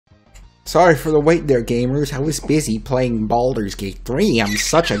Sorry for the wait there, gamers. I was busy playing Baldur's Gate 3. I'm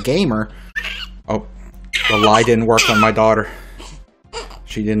such a gamer. Oh, the lie didn't work on my daughter.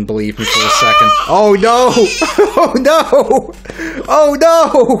 She didn't believe me for a second. Oh no! Oh no! Oh no!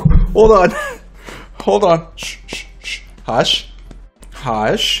 Hold on. Hold on. Shh, shh, shh. Hush.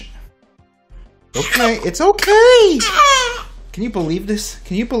 Hush. Okay, it's okay! Can you believe this?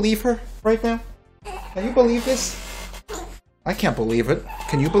 Can you believe her right now? Can you believe this? I can't believe it.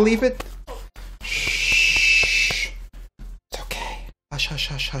 Can you believe it? Shh. It's okay. Hush, hush,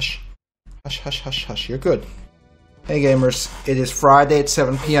 hush, hush. Hush, hush, hush, hush. You're good. Hey gamers, it is Friday at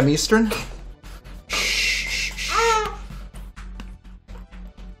 7 p.m. Eastern. Shh.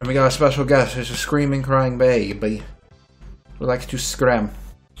 And we got a special guest. There's a screaming, crying baby who likes to scram.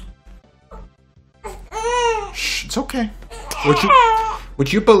 Shh, it's okay.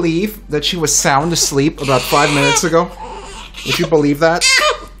 Would you believe that she was sound asleep about 5 minutes ago? Would you believe that?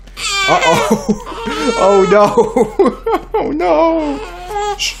 Uh-oh. Oh no. Oh no.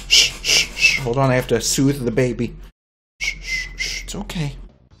 Shh, shh, shh, shh. Hold on, I have to soothe the baby. Shh, shh, shh. It's okay.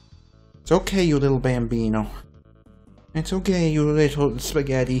 It's okay, you little bambino. It's okay, you little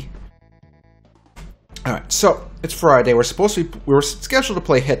spaghetti. Alright, so, it's Friday. We were scheduled to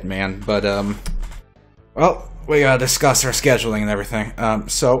play Hitman, but, well, we gotta discuss our scheduling and everything.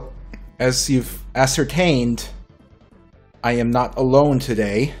 So, as you've ascertained, I am not alone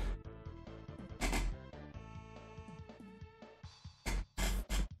today.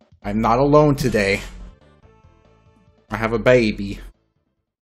 I'm not alone today. I have a baby.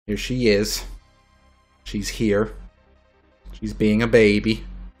 Here she is. She's here. She's being a baby,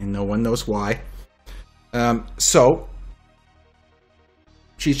 and no one knows why. So,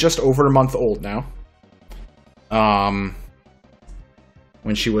 she's just over a month old now.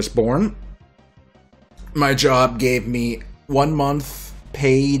 When she was born, my job gave me 1 month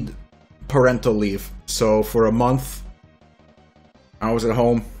paid parental leave. So for a month, I was at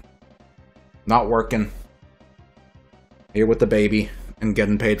home, not working, here with the baby, and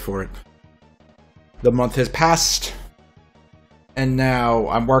getting paid for it. The month has passed, and now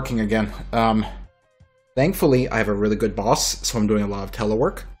I'm working again. Thankfully, I have a really good boss, so I'm doing a lot of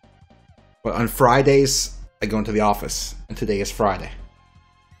telework. But on Fridays, I go into the office, and today is Friday.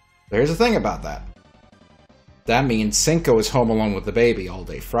 There's a thing about that. That means Cinco is home alone with the baby all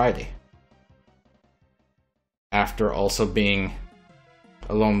day Friday. After also being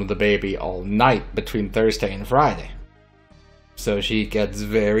alone with the baby all night between Thursday and Friday. So she gets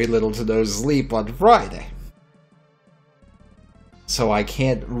very little to no sleep on Friday. So I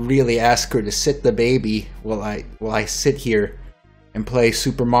can't really ask her to sit the baby while I sit here and play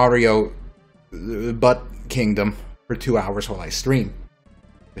Super Mario Butt Kingdom for 2 hours while I stream.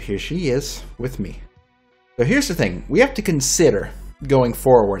 But here she is with me. So here's the thing, we have to consider going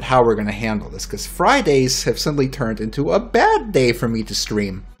forward how we're going to handle this, because Fridays have suddenly turned into a bad day for me to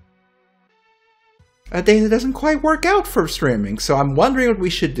stream. A day that doesn't quite work out for streaming, so I'm wondering what we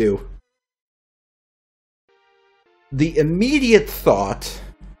should do. The immediate thought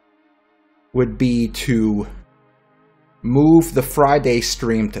would be to move the Friday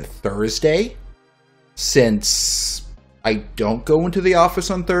stream to Thursday, since I don't go into the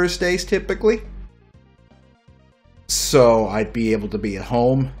office on Thursdays typically. So I'd be able to be at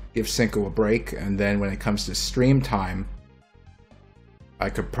home, give Cinco a break, and then when it comes to stream time, I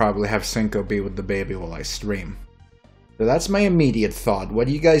could probably have Cinco be with the baby while I stream. So that's my immediate thought. What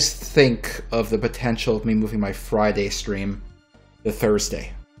do you guys think of the potential of me moving my Friday stream to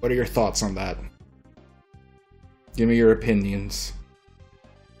Thursday? What are your thoughts on that? Give me your opinions.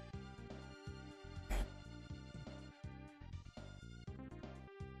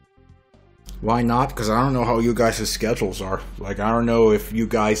 Why not? Because I don't know how you guys' schedules are. Like, I don't know if you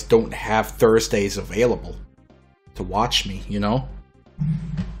guys don't have Thursdays available to watch me, you know?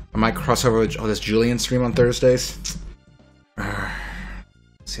 I might cross over with this Julian stream on Thursdays.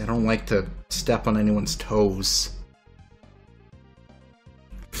 See, I don't like to step on anyone's toes.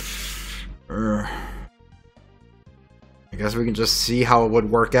 I guess we can just see how it would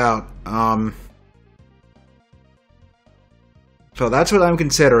work out. So that's what I'm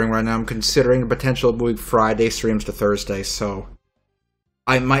considering right now. I'm considering the potential of moving Friday streams to Thursday, so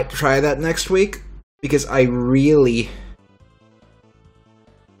I might try that next week, because I really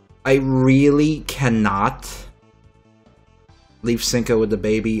cannot leave Cinco with the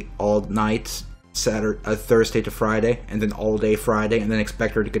baby all night, Thursday to Friday, and then all day Friday, and then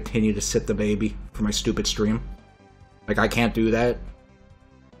expect her to continue to sit the baby for my stupid stream. Like, I can't do that.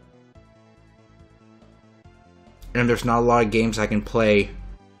 And there's not a lot of games I can play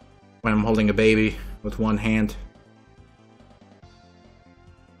when I'm holding a baby with one hand.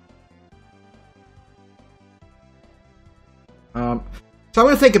 So I'm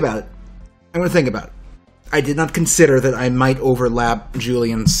gonna think about it. I did not consider that I might overlap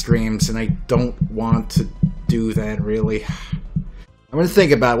Julian's streams, and I don't want to do that, really. I'm gonna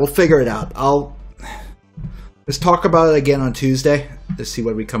think about it. We'll figure it out. Let's talk about it again on Tuesday. Let's see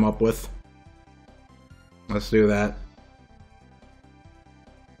what we come up with. Let's do that.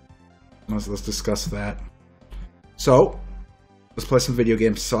 Let's discuss that. So, let's play some video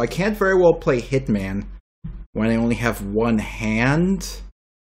games. So I can't very well play Hitman when I only have one hand.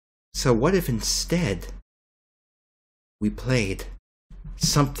 So what if instead we played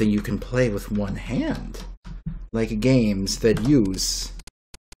something you can play with one hand? Like games that use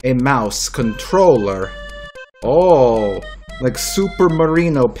a mouse controller. Oh, like Super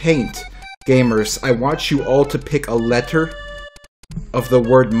Marino Paint. Gamers, I want you all to pick a letter of the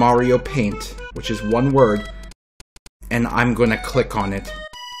word Mario Paint, which is one word, and I'm gonna click on it.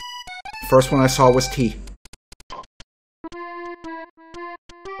 First one I saw was T.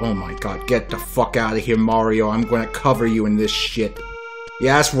 Oh my god, get the fuck out of here, Mario. I'm gonna cover you in this shit.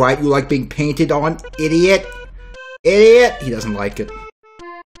 Yeah, that's right, you like being painted on, idiot? Idiot! He doesn't like it.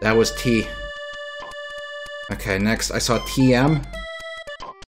 That was T. Okay, next I saw TM.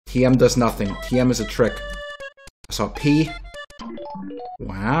 TM does nothing. TM is a trick. I saw P.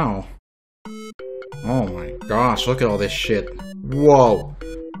 Wow. Oh my gosh, look at all this shit. Whoa.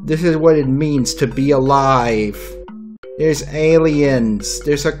 This is what it means to be alive. There's aliens.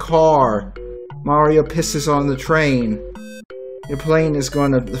 There's a car. Mario pisses on the train. Your plane is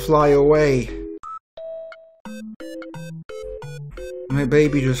gonna fly away. My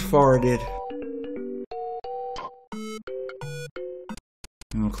baby just farted.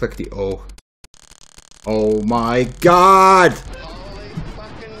 I'm gonna click the O. Oh my god! Holy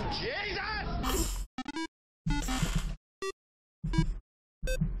fucking Jesus!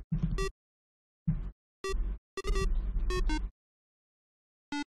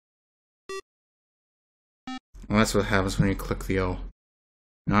 Well, that's what happens when you click the O.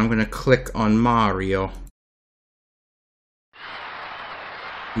 Now I'm gonna click on Mario.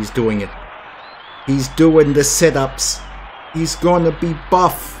 He's doing it. He's doing the sit-ups. He's gonna be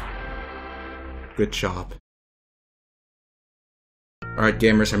buff. Good job. Alright,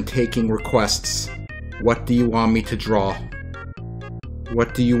 gamers, I'm taking requests. What do you want me to draw?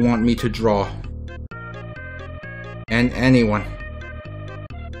 What do you want me to draw? And anyone.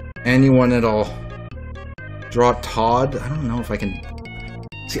 Anyone at all. Draw Todd? I don't know if I can...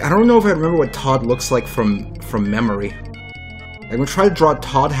 See, I don't know if I remember what Todd looks like from memory. I'm gonna try to draw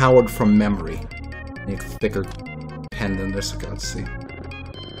Todd Howard from memory. Need a thicker pen than this. Okay, let's see.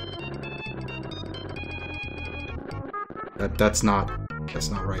 That's not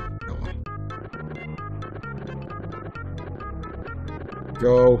right. Go on.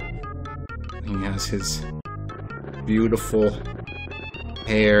 Go. He has his beautiful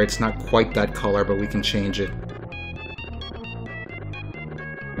hair. It's not quite that color, but we can change it.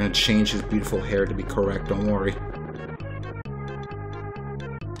 I'm gonna change his beautiful hair to be correct, don't worry.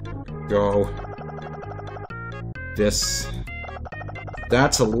 Go. This.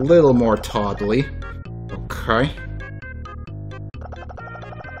 That's a little more toddly. Okay.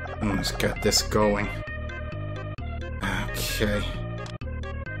 Let's get this going. Okay.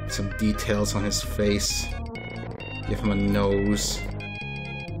 Some details on his face. Give him a nose.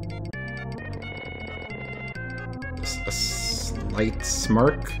 A slight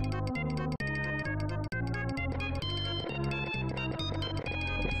smirk.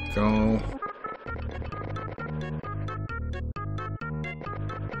 Go.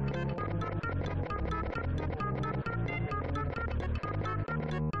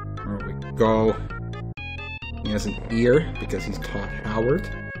 There we go. He has an ear because he's Todd Howard.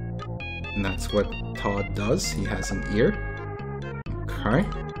 And that's what Todd does. He has an ear. Okay.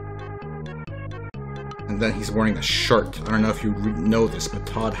 And then he's wearing a shirt. I don't know if you know this, but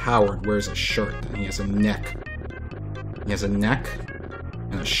Todd Howard wears a shirt. And he has a neck. He has a neck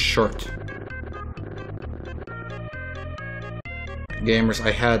and a shirt. Gamers,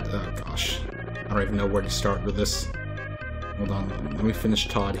 I had... oh gosh. I don't even know where to start with this. Hold on. Let me finish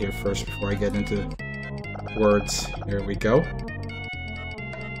Todd here first before I get into words. Here we go.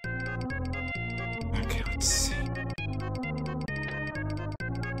 Okay, let's see.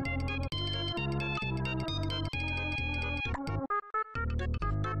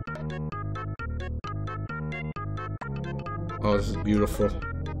 Oh, this is beautiful.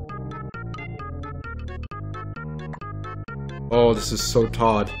 Oh, this is so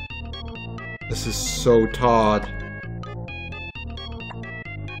Todd. This is so Todd.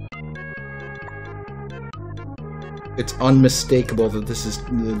 It's unmistakable that this is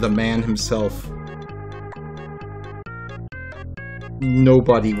the man himself.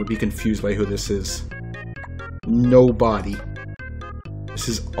 Nobody would be confused by who this is. Nobody. This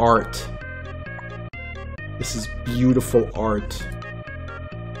is art. This is beautiful art.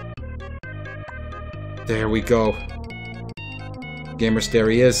 There we go. Gamers,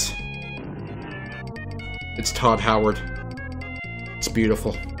 there he is. It's Todd Howard. It's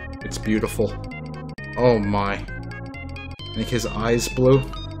beautiful. It's beautiful. Oh my. Make his eyes blue.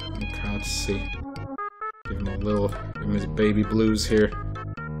 Okay, let's see. Give him a little, give him his baby blues here.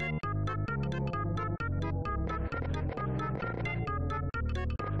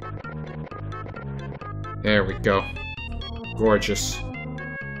 There we go. Gorgeous.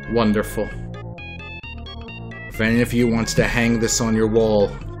 Wonderful. If any of you wants to hang this on your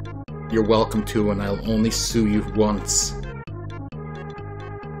wall, you're welcome to, and I'll only sue you once.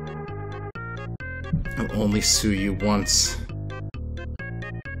 I'll only sue you once.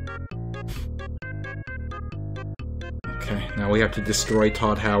 Okay, now we have to destroy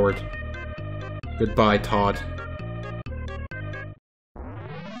Todd Howard. Goodbye, Todd.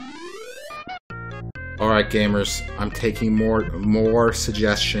 Alright, gamers, I'm taking more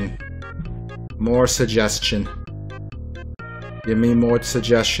suggestion. More suggestion. Give me more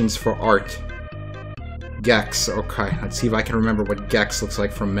suggestions for art. Gex, okay, let's see if I can remember what Gex looks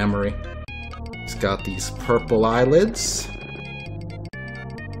like from memory. It's got these purple eyelids.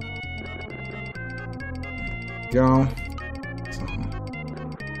 Go.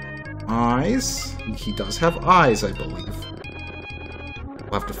 Some eyes. He does have eyes, I believe.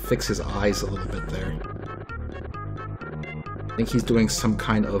 We'll have to fix his eyes a little bit there. I think he's doing some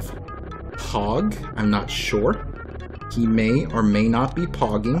kind of pog. I'm not sure. He may or may not be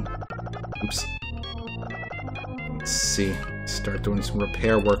pogging. Oops. Let's see. Start doing some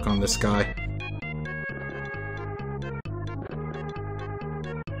repair work on this guy.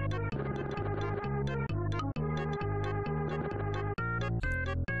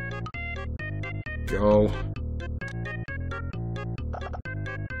 Go.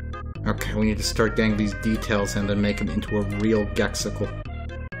 Okay, we need to start getting these details and then make him into a real Gexicle.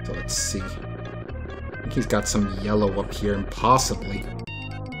 So let's see. I think he's got some yellow up here, and possibly.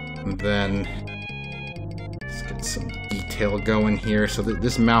 And then let's get some detail going here. So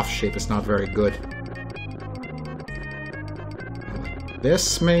this mouth shape is not very good. Like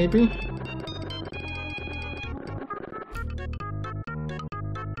this, maybe?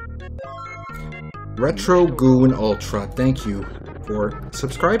 Retro Goon Ultra, thank you for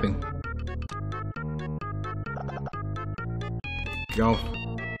subscribing. Go.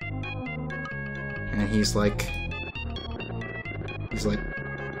 And he's like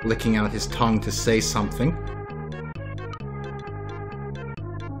licking out his tongue to say something.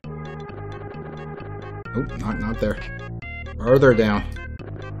 Oh, not there. Further down.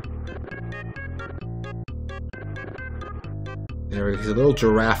 There, he's a little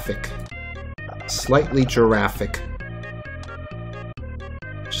giraffic. Slightly giraffic.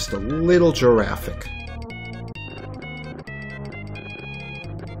 Just a little giraffic.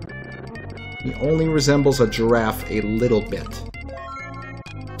 He only resembles a giraffe a little bit.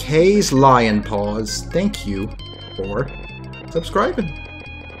 Kay's Lion Paws, thank you for subscribing.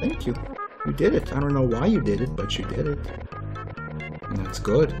 Thank you. You did it. I don't know why you did it, but you did it. And that's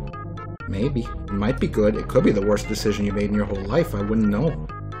good. Maybe. It might be good. It could be the worst decision you made in your whole life. I wouldn't know.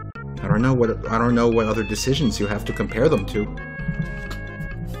 I don't know what other decisions you have to compare them to.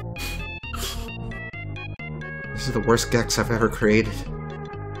 This is the worst Gex I've ever created.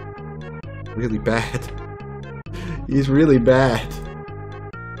 Really bad. He's really bad.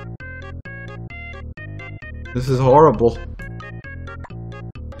 This is horrible.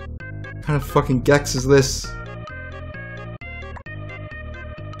 What kind of fucking Gex is this?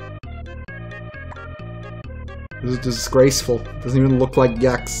 This is disgraceful. Doesn't even look like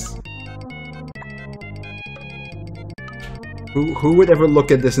Gex. Who would ever look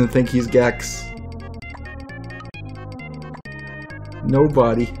at this and think he's Gex?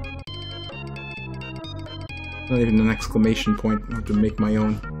 Nobody. Not even an exclamation point. I have to make my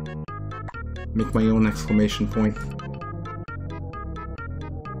own. Make my own exclamation point.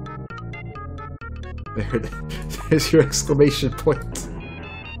 There's your exclamation point.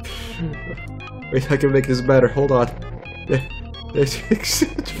 Wait, I can make this better. Hold on. There's your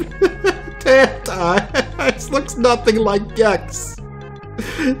It looks nothing like Gex.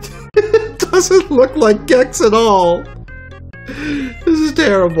 It doesn't look like Gex at all. This is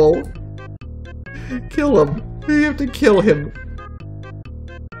terrible. Kill him. You have to kill him.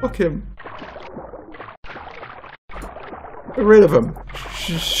 Fuck him. Get rid of him.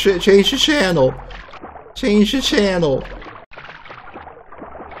 Change the channel. Change the channel.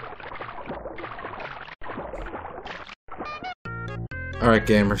 Alright,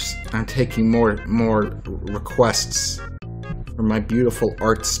 gamers. I'm taking more requests for my beautiful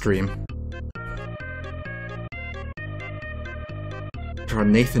art stream. Draw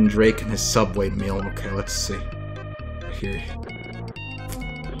Nathan Drake and his Subway meal. Okay, let's see.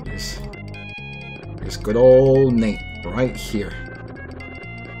 Here's good old Nate, right here.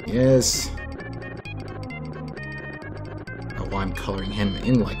 Yes. Oh, while I'm coloring him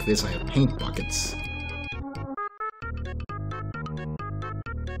in like this, I have paint buckets.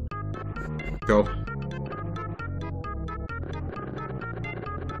 Go.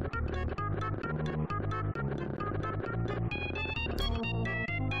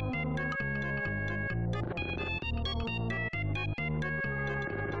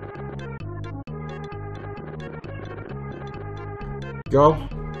 Go.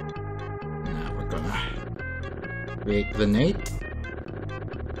 Now we're gonna create the Nate.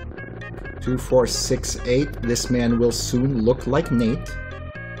 2468. This man will soon look like Nate.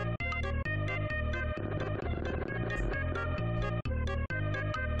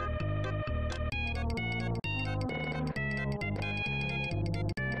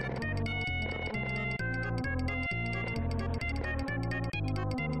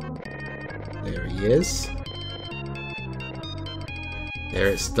 There he is.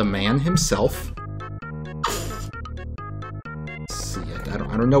 There's the man himself. Let's see, I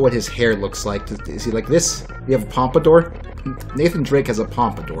don't know what his hair looks like. Is he like this? Do you have a pompadour? Nathan Drake has a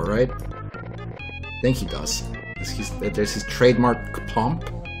pompadour, right? I think he does. There's his trademark pomp.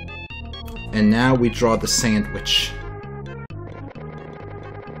 And now we draw the sandwich.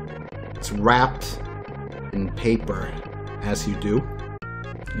 It's wrapped in paper, as you do.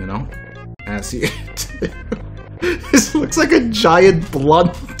 You know? As you do. This looks like a giant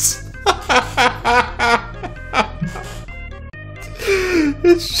blunt.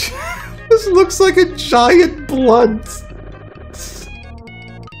 This looks like a giant blunt.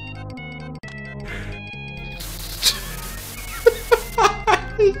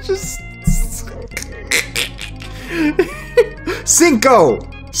 It just... Cinco!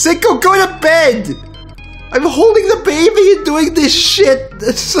 Cinco, go to bed! I'm holding the baby and doing this shit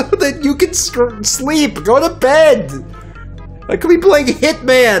so that you can sleep. Go to bed. I could be playing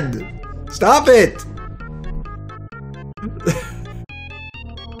Hitman. Stop it.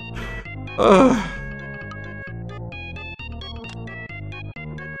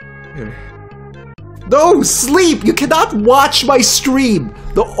 No, sleep. You cannot watch my stream.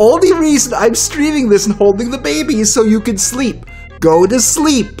 The only reason I'm streaming this and holding the baby is so you can sleep. Go to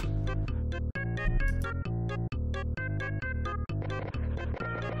sleep.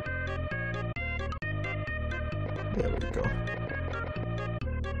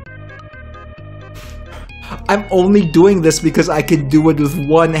 I'm only doing this because I can do it with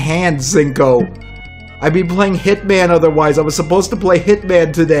one hand, Cinco. I'd be playing Hitman otherwise. I was supposed to play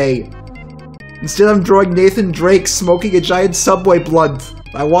Hitman today. Instead, I'm drawing Nathan Drake smoking a giant Subway blunt.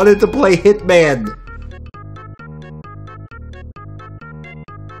 I wanted to play Hitman.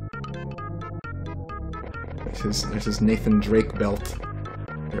 There's his Nathan Drake belt.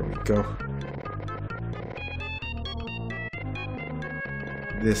 There we go.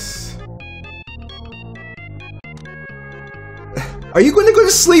 This... Are you going to go to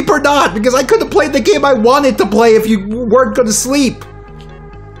sleep or not? Because I could have played the game I wanted to play if you weren't going to sleep.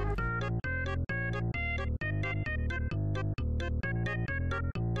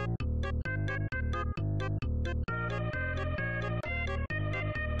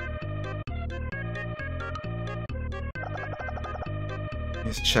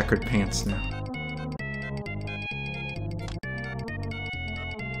 His checkered pants now.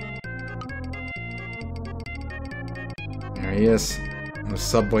 There he is. The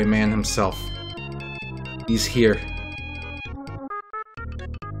Subway man himself. He's here.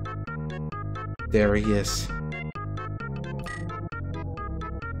 There he is.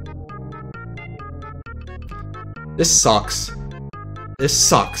 This sucks. This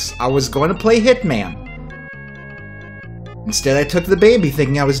sucks. I was going to play Hitman. Instead, I took the baby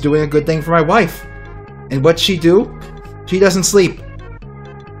thinking I was doing a good thing for my wife. And what'd she do? She doesn't sleep.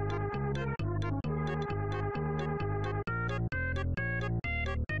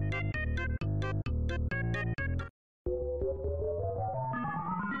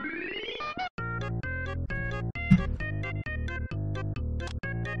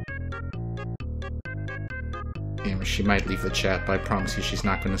 Damn, she might leave the chat, but I promise you she's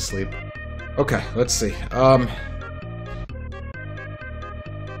not going to sleep. Okay, let's see.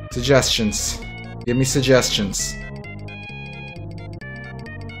 Suggestions. Give me suggestions.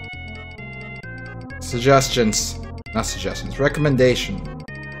 Suggestions. Not suggestions. Recommendation.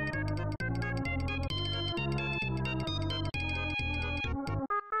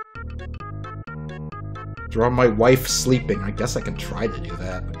 Draw my wife sleeping. I guess I can try to do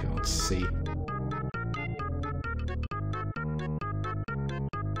that. Okay, let's see.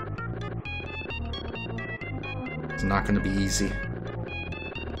 It's not gonna be easy.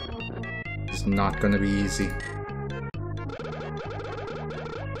 It's not gonna be easy.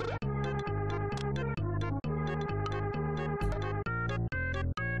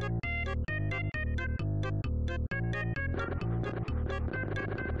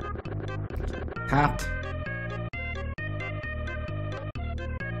 Hat.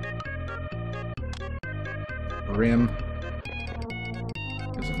 Rim.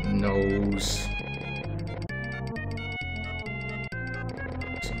 There's a nose.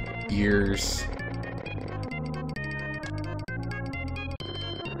 Some ears.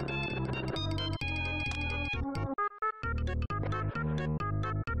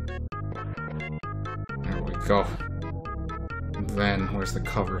 There we go. And then, where's the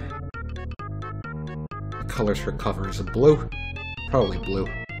cover? The colors for cover is it blue? Probably blue.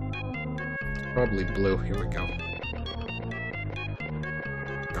 Probably blue. Here we go.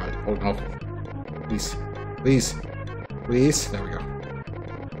 Got it. Oh no. Please. Please. Please. There we go.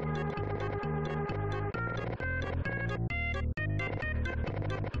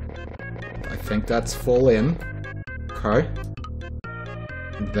 I think that's full in. Okay.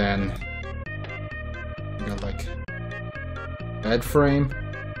 And then we got like bed frame.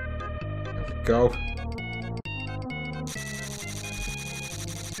 There we go.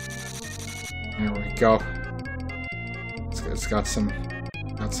 There we go. It's got some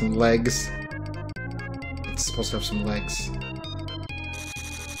legs. It's supposed to have some legs.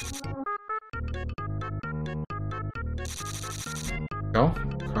 Go.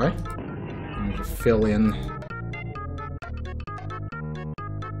 Okay. I'm gonna fill in.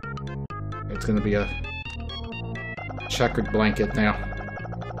 It's gonna be a checkered blanket now.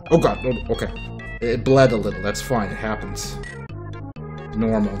 Oh god. Oh, okay. It bled a little. That's fine. It happens.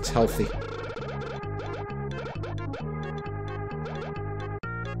 Normal. It's healthy.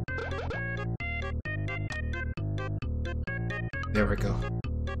 There we go.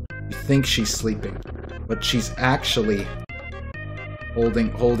 You think she's sleeping, but she's actually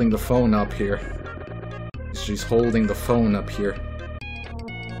holding the phone up here. She's holding the phone up here.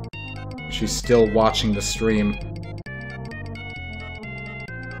 She's still watching the stream.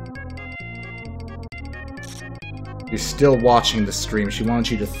 She's still watching the stream. She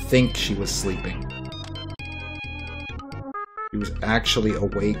wanted you to think she was sleeping. She was actually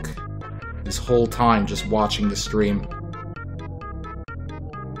awake this whole time, just watching the stream.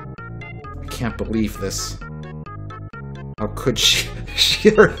 I can't believe this. How could she?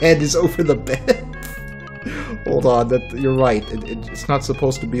 Her head is over the bed. Hold on, you're right. It's not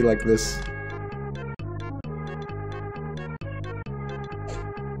supposed to be like this.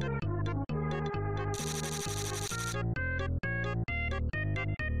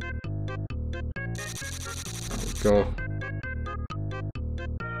 There we go.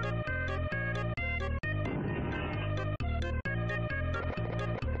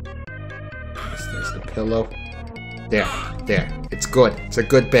 There's the pillow. There. It's good. It's a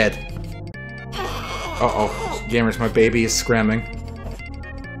good bed. Uh-oh. Gamers, my baby is screaming.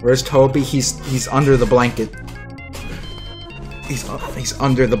 Where's Toby? He's under the blanket. He's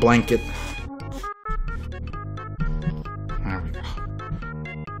under the blanket. There we go.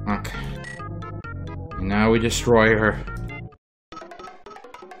 Okay. And now we destroy her.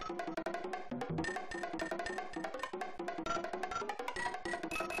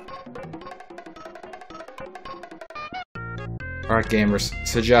 Alright, gamers.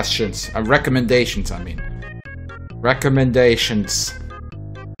 Suggestions. Recommendations, I mean. Recommendations.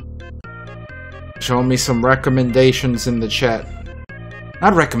 Show me some recommendations in the chat.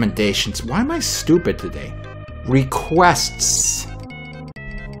 Not recommendations. Why am I stupid today? Requests.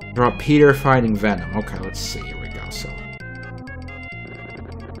 Draw Peter fighting Venom. Okay, let's see. Here we go. So.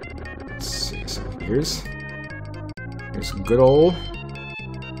 Let's see. So here's good old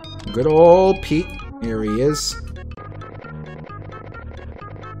Pete. Here he is.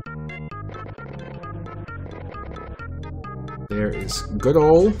 There is good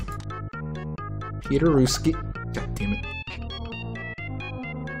old Peter Ruski. God damn it.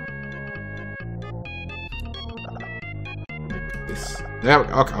 This. There we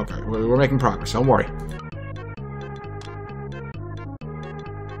go. Okay. We're making progress. Don't worry.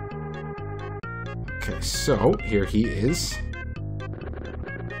 Okay, so here he is.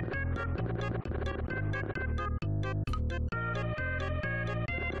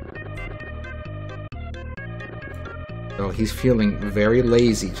 So he's feeling very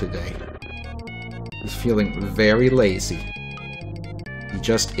lazy today. He's feeling very lazy. He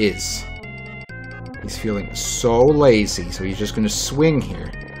just is. He's feeling so lazy, so he's just gonna swing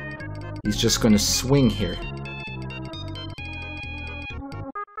here. He's just gonna swing here.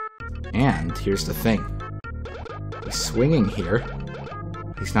 And here's the thing. He's swinging here.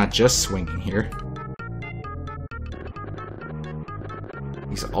 He's not just swinging here.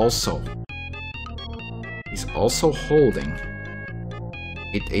 He's also holding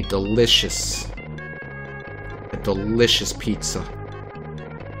a delicious pizza.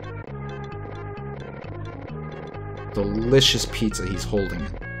 Delicious pizza he's holding.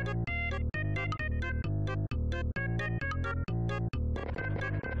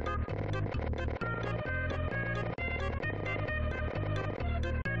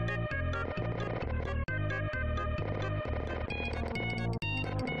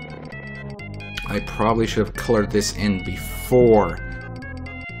 I probably should have colored this in before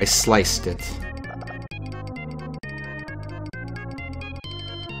I sliced it.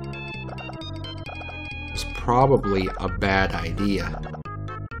 It was probably a bad idea.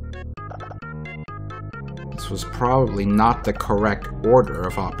 This was probably not the correct order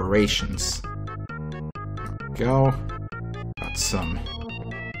of operations. There we go. Got some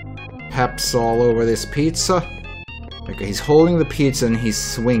peps all over this pizza. Okay, he's holding the pizza and he's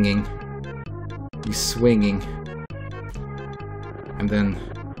swinging. He's swinging. And then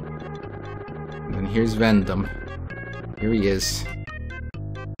here's Vendom. Here he is.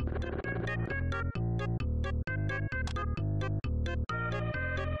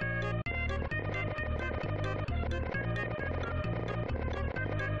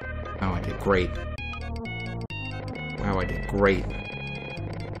 Oh, I did great. Wow, I did great.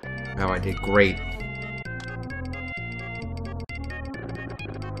 Wow, I did great.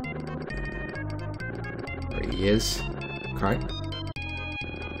 There he is. Okay.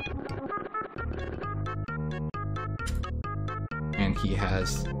 And he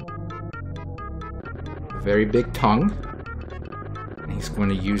has a very big tongue. And he's going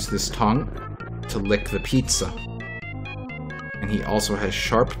to use this tongue to lick the pizza. And he also has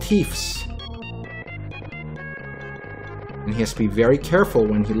sharp teeth. And he has to be very careful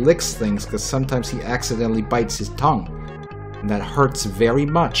when he licks things, because sometimes he accidentally bites his tongue. And that hurts very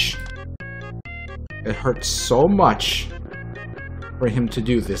much. It hurts so much for him to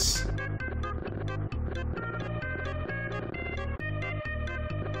do this.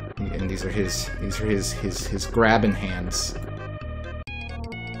 And these are his grabbing hands.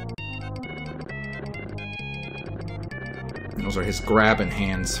 Those are his grabbing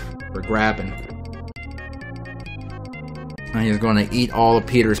hands for grabbing. And he's going to eat all of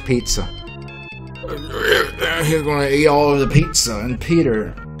Peter's pizza. He's going to eat all of the pizza, and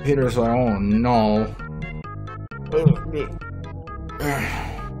Peter's like, oh no.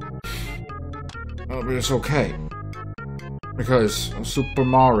 Oh, but it's okay. Because Super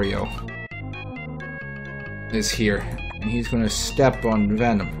Mario is here, and he's going to step on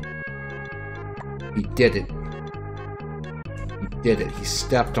Venom. He did it. He did it. He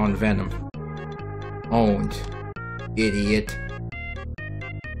stepped on Venom. Owned. Idiot.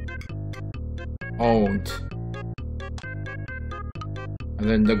 Owned. And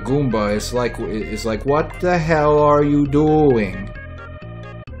then the Goomba is like, what the hell are you doing?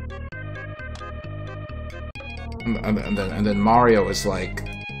 And then Mario is like,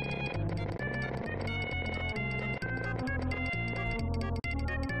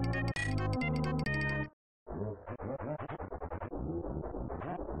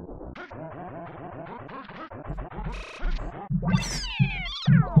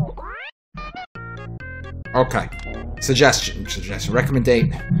 okay. Suggestion,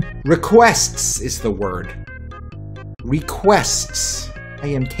 recommendation. Requests is the word. Requests. I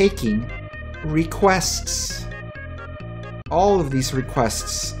am taking requests. All of these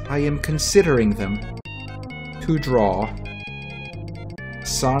requests, I am considering them to draw.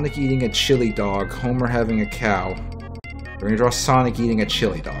 Sonic eating a chili dog, Homer having a cow. We're gonna draw Sonic eating a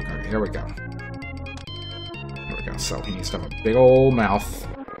chili dog. Alright, here we go. Here we go. So he needs to have a big old mouth.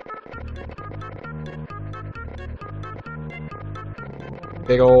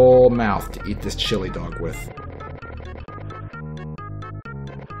 Big old mouth to eat this chili dog with.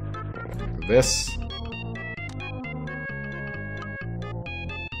 This.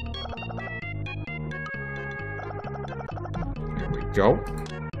 Here we go.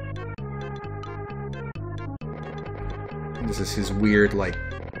 This is his weird, like,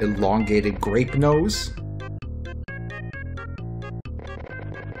 elongated grape nose.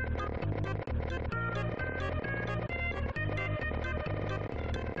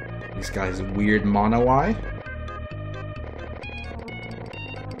 He's got his weird mono eye.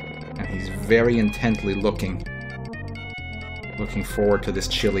 And he's very intently looking forward to this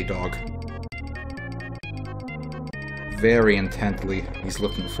chili dog. very intently. He's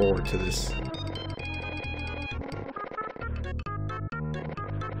looking forward to this.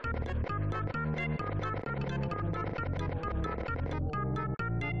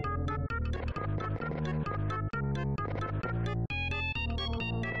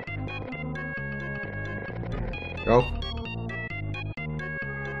 Go.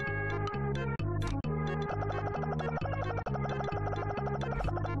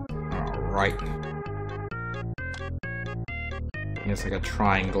 Alright. He has like a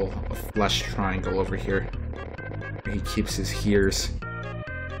triangle, a flesh triangle over here, where he keeps his ears.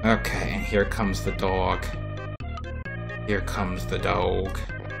 Okay, and here comes the dog. Here comes the dog.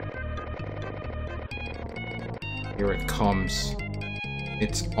 Here it comes.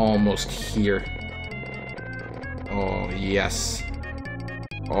 It's almost here. Oh, yes.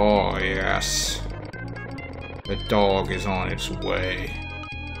 Oh, yes. The dog is on its way.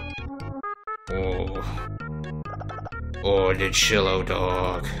 Oh. Oh, the Chillo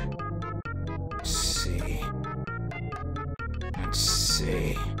dog. Let's see. Let's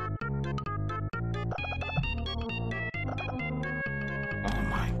see. Oh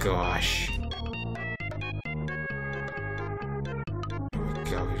my gosh. Here we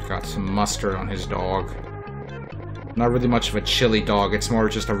go. He's got some mustard on his dog. Not really much of a chili dog, it's more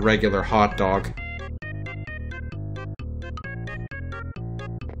just a regular hot dog.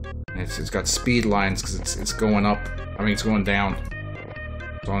 It's got speed lines because it's going up. I mean, it's going down.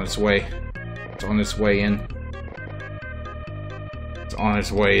 It's on its way. It's on its way in. It's on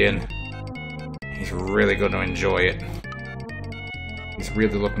its way in. He's really going to enjoy it. He's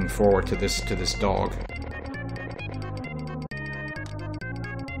really looking forward to this dog.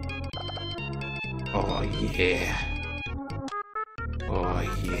 Oh yeah. Oh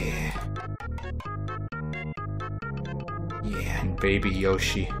yeah. Yeah, and baby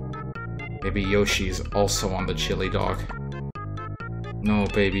Yoshi. Baby Yoshi is also on the chili dog. No,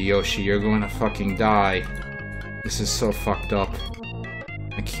 baby Yoshi, you're going to fucking die. This is so fucked up.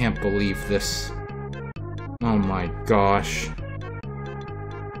 I can't believe this. Oh my gosh.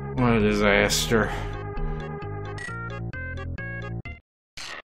 What a disaster.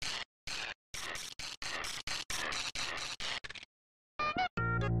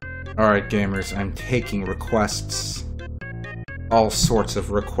 Alright, gamers, I'm taking requests. All sorts of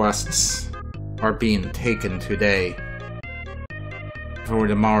requests are being taken today for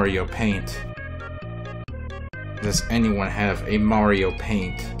the Mario Paint. Does anyone have a Mario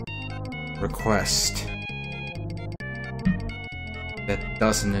Paint request that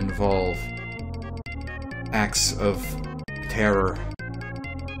doesn't involve acts of terror?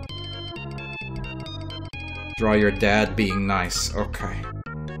 Draw your dad being nice. Okay.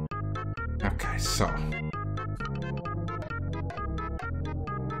 Okay, so...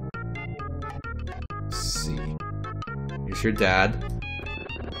 here's your dad.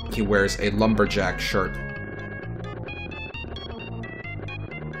 He wears a lumberjack shirt.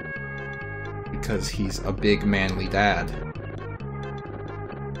 Because he's a big manly dad.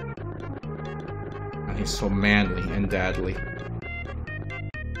 And he's so manly and dadly.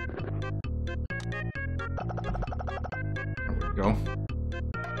 There we go.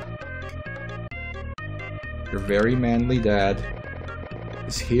 Your very manly dad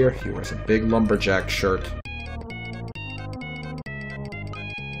is here. He wears a big lumberjack shirt.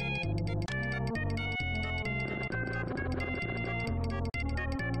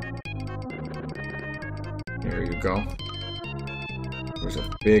 There you go. There's a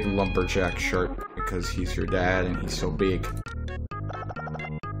big lumberjack shirt because he's your dad and he's so big.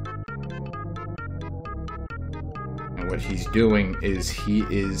 And what he's doing is he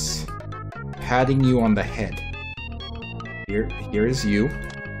is patting you on the head. Here is you.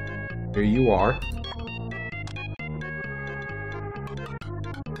 Here you are.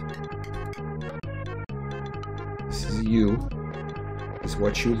 This is you. This is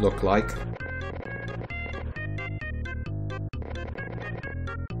what you look like.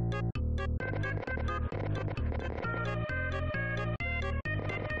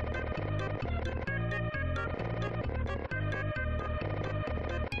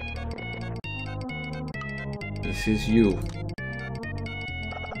 This is you.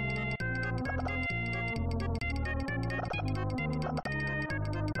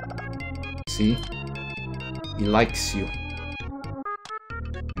 See? He likes you.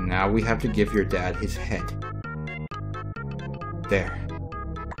 And now we have to give your dad his head. There.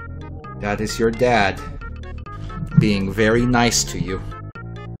 That is your dad being very nice to you.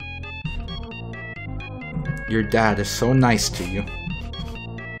 Your dad is so nice to you.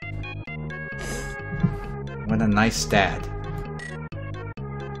 What a nice dad.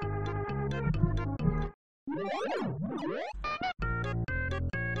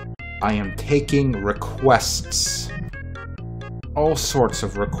 I am taking requests. All sorts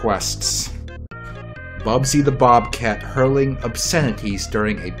of requests. Bubsy the Bobcat hurling obscenities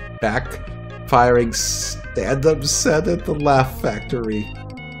during a backfiring stand-up set at the Laugh Factory.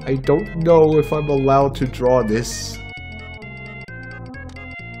 I don't know if I'm allowed to draw this.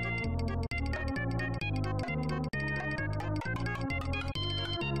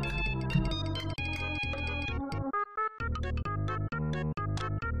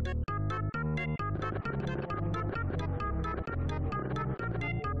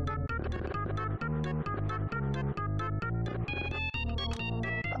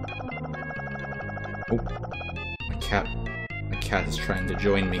 Oh, my cat is trying to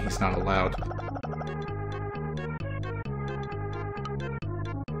join me. He's not allowed.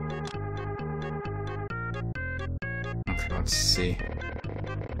 Okay, let's see.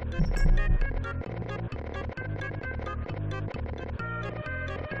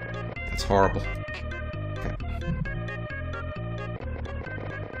 That's horrible. Okay.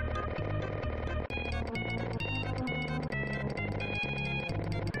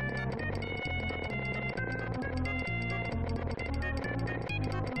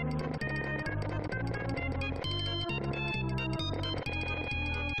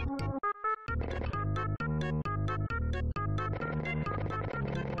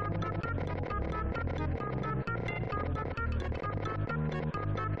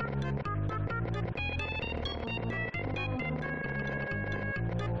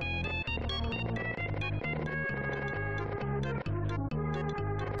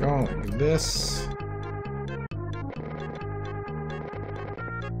 Go like this.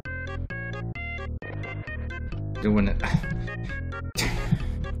 Doing it.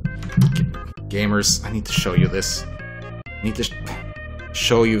 Gamers, I need to show you this. I need to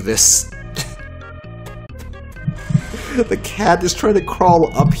show you this. The cat is trying to crawl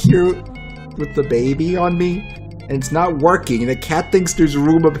up here with the baby on me, and it's not working. The cat thinks there's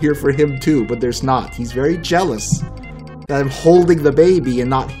room up here for him too, but there's not. He's very jealous that I'm holding the baby and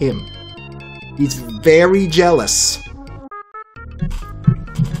not him. He's very jealous.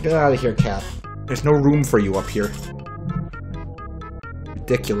 Get out of here, cat. There's no room for you up here.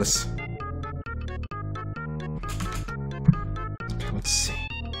 Ridiculous. Okay, let's see.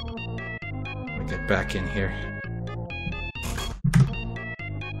 Let me get back in here.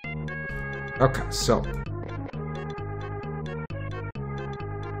 Okay, so.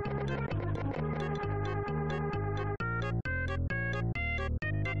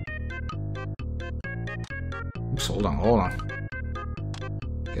 Oops, hold on.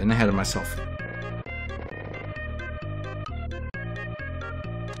 Getting ahead of myself.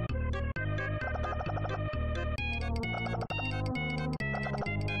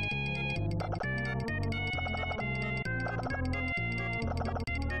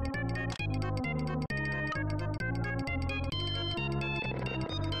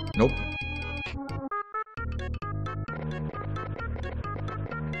 Nope.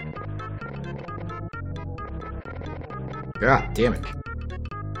 God damn it.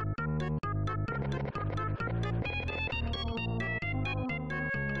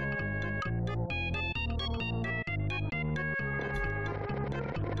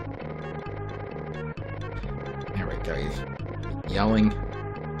 There we go. He's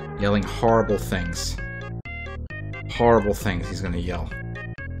yelling horrible things. Horrible things he's gonna yell.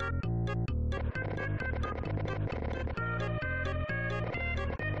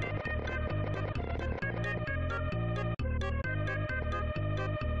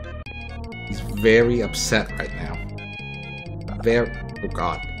 He's very upset right now. Oh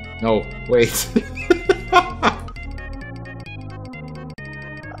god. No, wait.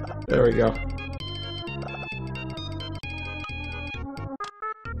 There we go.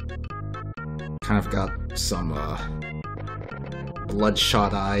 Kind of got some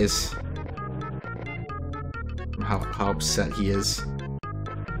bloodshot eyes from how upset he is.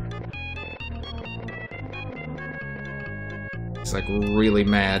 He's like really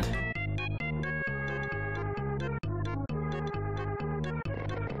mad.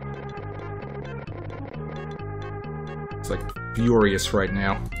 It's like furious right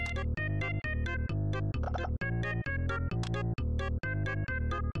now.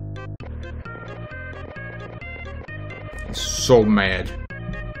 He's so mad.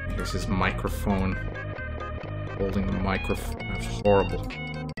 Here's his microphone. Holding the microphone. That's horrible.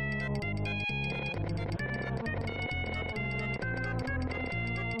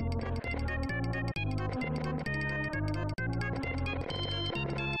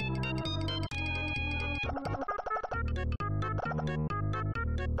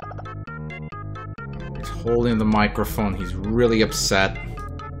 He's holding the microphone. He's really upset.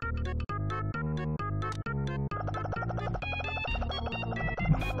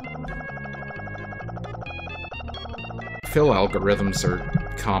 fill algorithms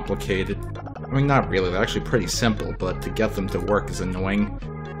are complicated. I mean, not really, they're actually pretty simple, but to get them to work is annoying,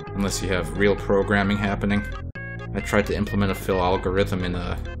 unless you have real programming happening. I tried to implement a fill algorithm in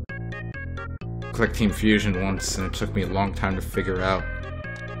a Click Team Fusion once, and it took me a long time to figure out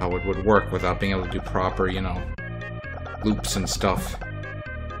how it would work without being able to do proper, you know, loops and stuff.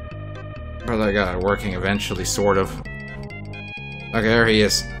 But I got it working eventually, sort of. Okay, there he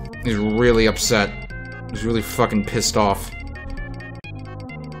is. He's really upset. He's really fucking pissed off.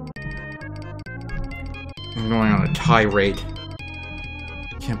 I'm going on a tirade.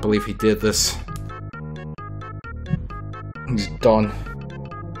 Can't believe he did this. He's done.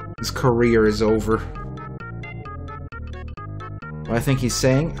 His career is over. What I think he's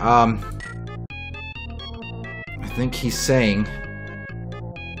saying? I think he's saying...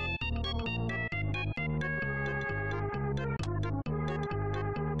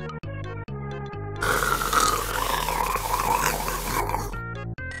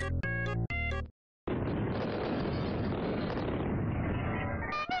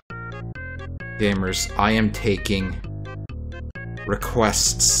 Gamers, I am taking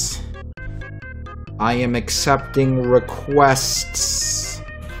requests. I am accepting requests.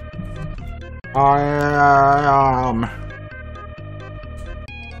 I am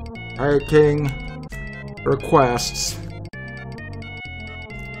taking requests.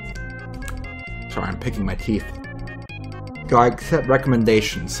 Sorry, I'm picking my teeth. Do I accept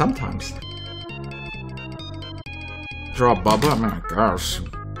recommendations? Sometimes. Draw Bubba? Oh my gosh.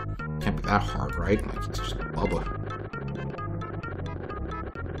 Can't be that hard, right? Like, it's just Bubba.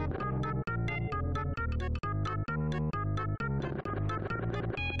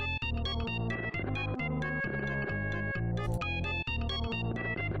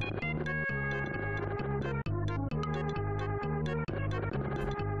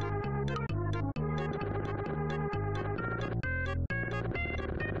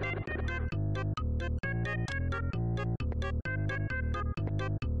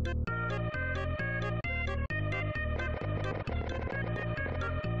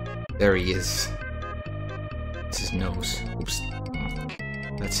 There he is. That's his nose. Oops.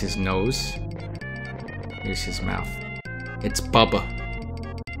 That's his nose. Here's his mouth. It's Bubba.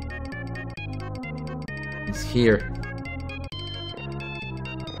 He's here.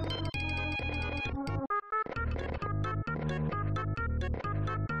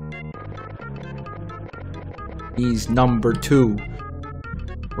 He's number 2.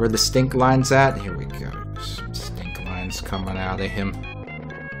 Where the stink line's at? Here we go. Some stink lines coming out of him.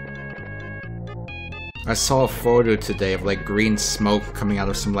 I saw a photo today of, like, green smoke coming out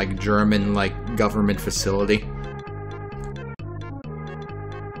of some, like, German, like, government facility.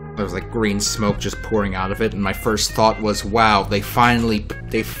 There was, like, green smoke just pouring out of it, and my first thought was, wow, they finally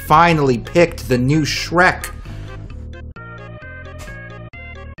picked the new Shrek!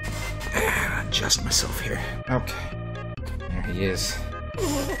 Adjust myself here. Okay. There he is.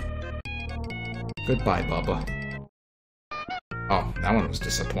 Goodbye, Bubba. Oh, that one was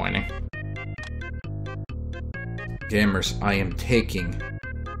disappointing. Gamers, I am taking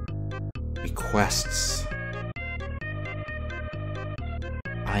requests.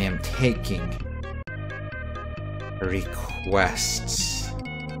 I am taking requests.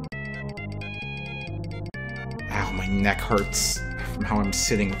 Ow, my neck hurts from how I'm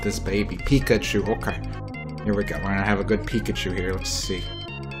sitting with this baby. Pikachu, okay. Here we go. We're gonna have a good Pikachu here. Let's see.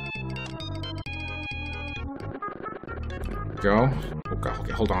 Go.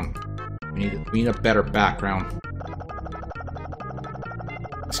 Okay, hold on. We need a better background.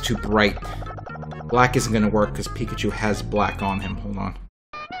 It's too bright. Black isn't gonna work because Pikachu has black on him. Hold on.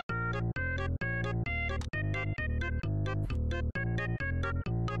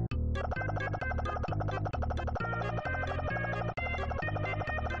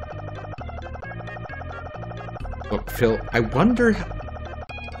 Look, Phil, I wonder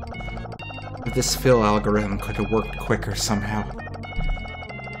if this fill algorithm could have worked quicker somehow.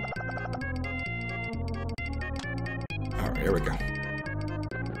 Alright, here we go.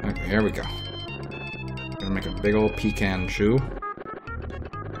 Okay, here we go. Gonna make a big old pecan chew.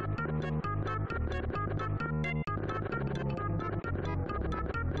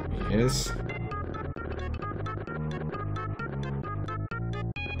 He is.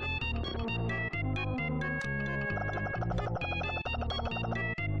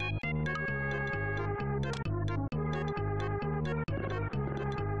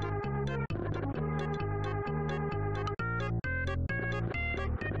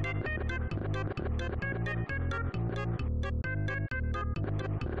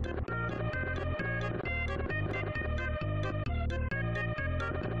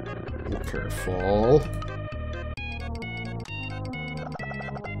 Careful.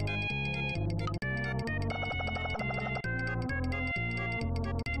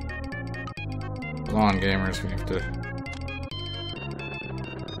 on, gamers. We have to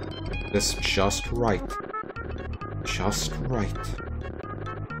get this just right. Just right.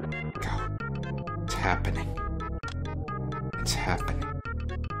 Go. It's happening. It's happening.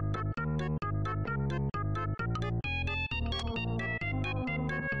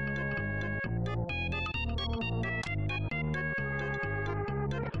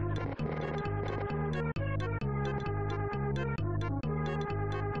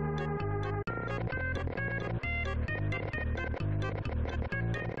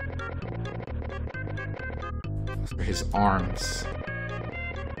 Those are his arms.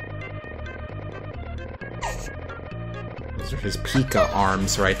 Those are his Pika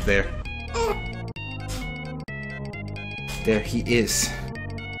arms right there. There he is.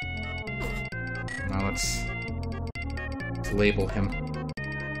 Now let's label him.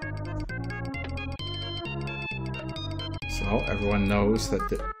 So everyone knows that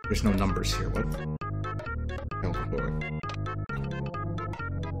there's no numbers here. What? Oh lord.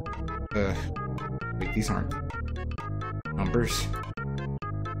 Wait, these aren't numbers.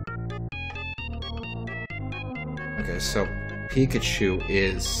 Okay, so Pikachu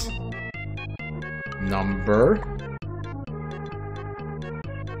is number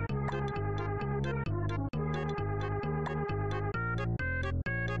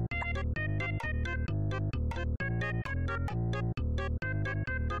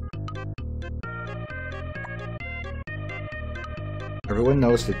everyone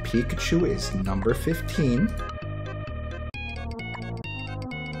knows that Pikachu is number 15.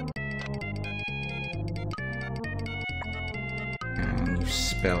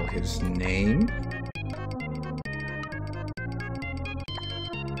 Spell his name.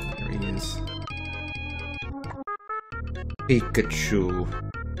 There he is. Pikachu.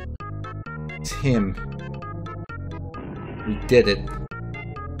 It's him. We did it.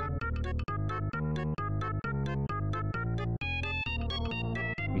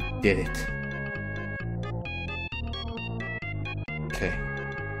 We did it. Okay.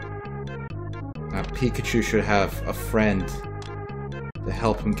 Now Pikachu should have a friend to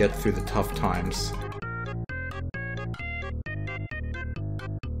help him get through the tough times.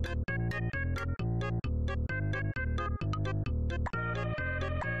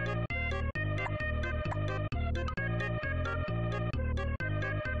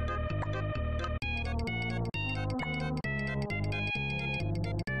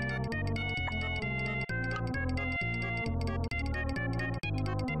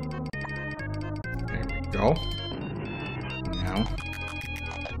 There we go. Now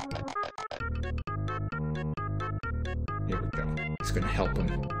here we go. He's gonna help him.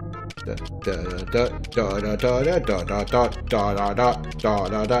 There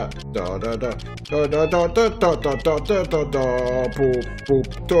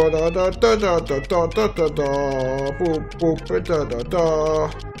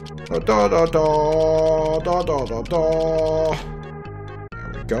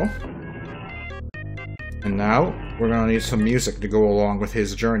we go. And now we're gonna need some music to go along with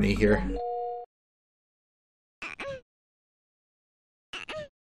his journey here.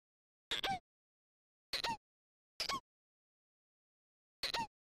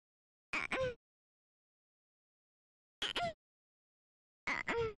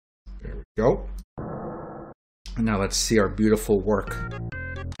 There we go. And now let's see our beautiful work.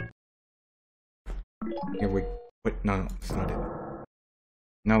 Here we... Wait, no, that's not it.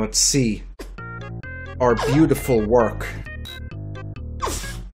 Now let's see our beautiful work.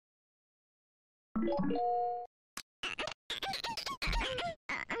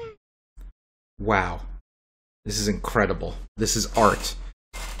 Wow. This is incredible. This is art.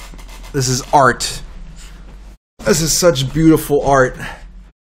 This is art. This is such beautiful art.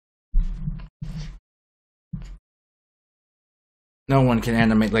 No one can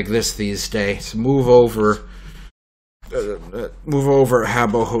animate like this these days. Move over,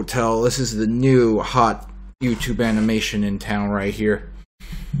 Habbo Hotel. This is the new hot YouTube animation in town right here.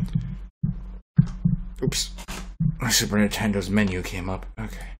 Oops. My Super Nintendo's menu came up.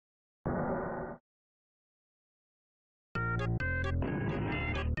 Okay.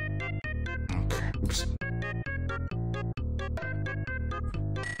 Okay. Oops.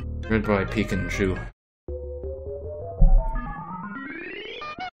 Goodbye, Pikachu.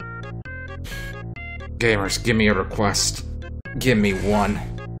 Gamers, give me a request. Give me one.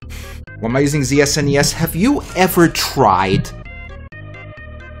 Why am I using ZSNES? Have you ever tried?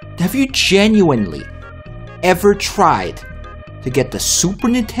 Have you genuinely ever tried to get the Super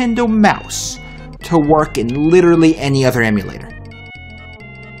Nintendo mouse to work in literally any other emulator?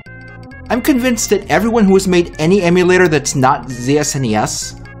 I'm convinced that everyone who has made any emulator that's not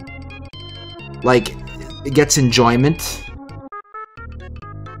ZSNES, like, gets enjoyment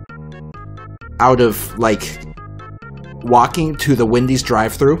out of, like, walking to the Wendy's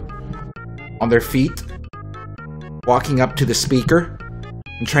drive-thru on their feet, walking up to the speaker,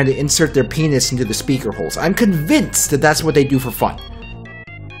 and trying to insert their penis into the speaker holes. I'm convinced that that's what they do for fun.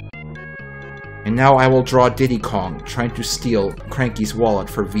 And now I will draw Diddy Kong trying to steal Cranky's wallet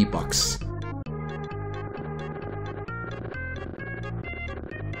for V-Bucks.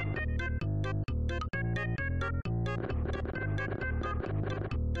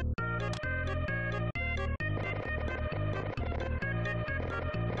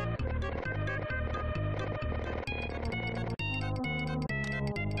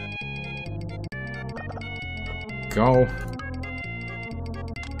 Go.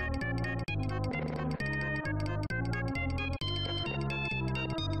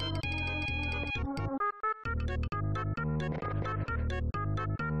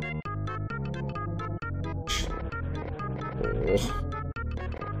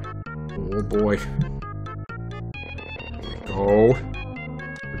 Oh boy. Here we go.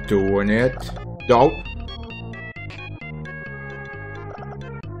 We're doing it. Go.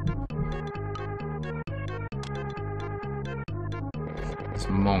 This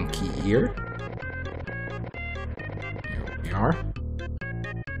monkey ear. Here we are.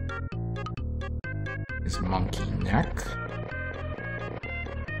 His monkey neck.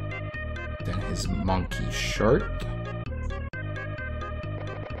 Then his monkey shirt.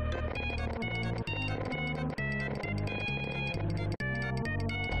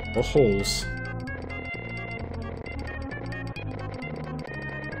 The holes.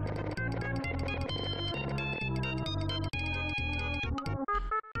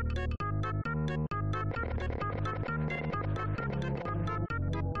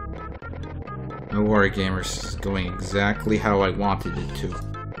 No worry, gamers. This is going exactly how I wanted it to.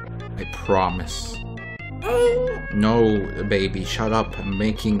 I promise. No, baby, shut up. I'm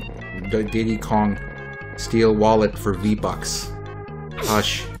making the Diddy Kong steal wallet for V-Bucks.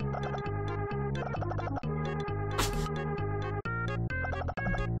 Hush.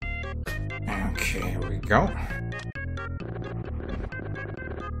 Okay, here we go.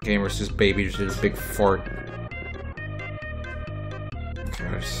 Gamers, this baby just did a big fart. Okay,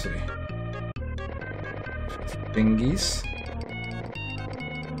 let's see. Bingies.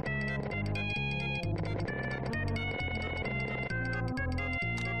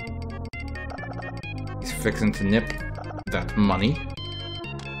 He's fixing to nip that money.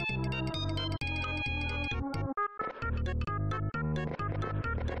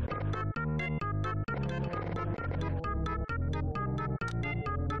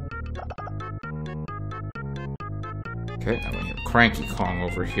 Okay, now we have Cranky Kong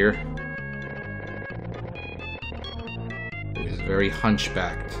over here. Who is very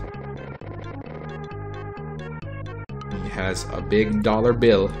hunchbacked. He has a big dollar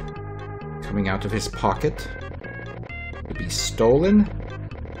bill coming out of his pocket to be stolen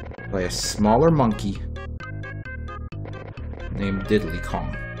by a smaller monkey named Diddly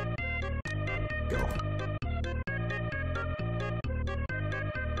Kong. Go.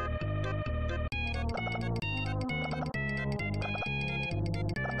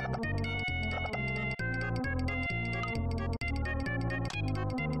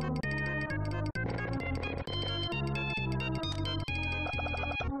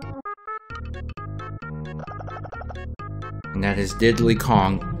 And that is Diddly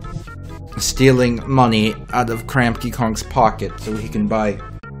Kong stealing money out of Cranky Kong's pocket so he can buy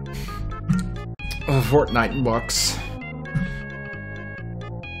Fortnite bucks.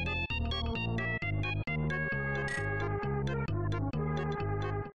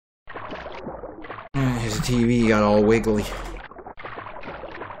 His TV got all wiggly.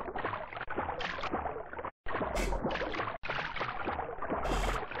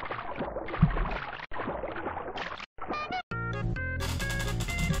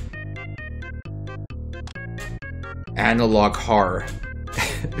 Analog horror.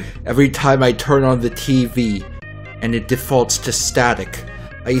 Every time I turn on the TV and it defaults to static,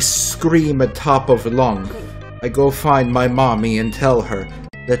 I scream at top of lung. I go find my mommy and tell her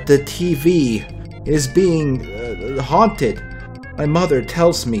that the TV is being haunted. My mother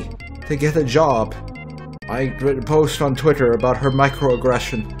tells me to get a job. I post on Twitter about her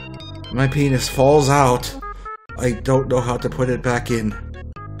microaggression. My penis falls out. I don't know how to put it back in.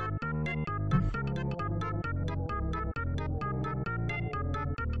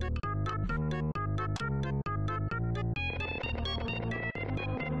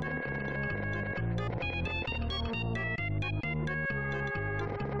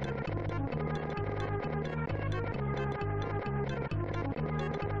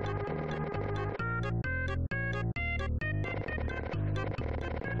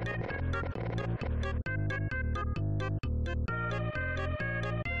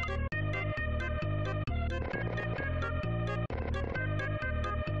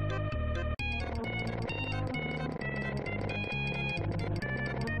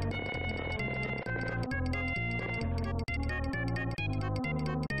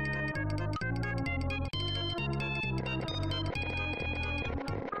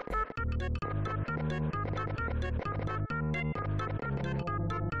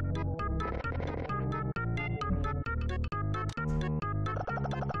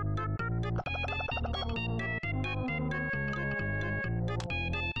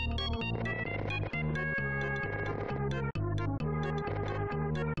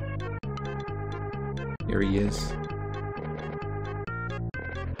 Here he is.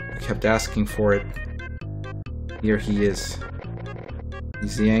 I kept asking for it. Here he is.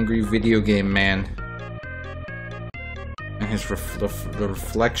 He's the angry video game man. And his the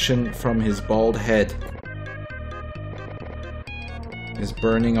reflection from his bald head is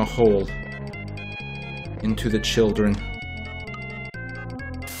burning a hole into the children.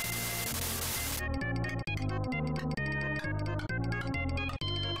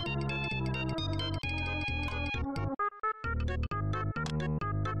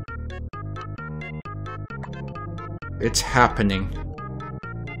 It's happening.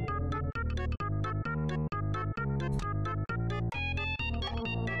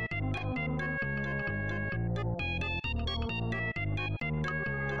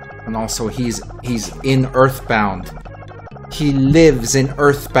 And also, he's in Earthbound. He lives in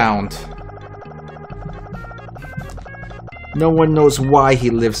Earthbound. No one knows why he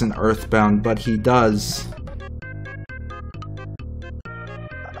lives in Earthbound, but he does.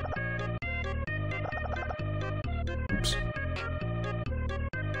 Oops.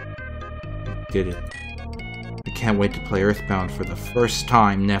 Did it. I can't wait to play Earthbound for the first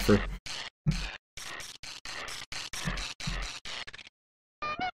time, never.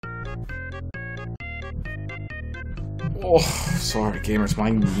 Oh, sorry gamers,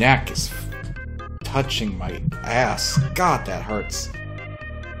 my neck is touching my ass. God, that hurts.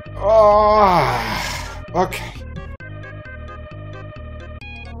 Oh, okay.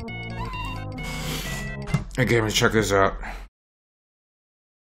 Hey gamers, check this out.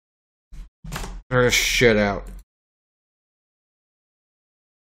 Check this shit out.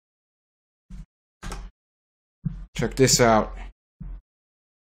 Check this out.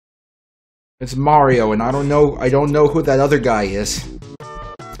 It's Mario, and I don't know who that other guy is.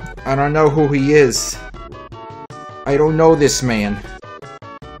 I don't know who he is. I don't know this man.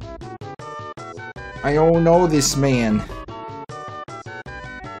 I don't know this man.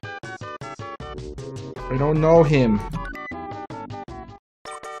 I don't know him.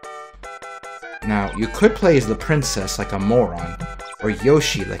 Now, you could play as the princess like a moron, or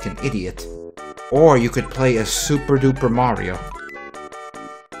Yoshi like an idiot, or you could play as Super Duper Mario.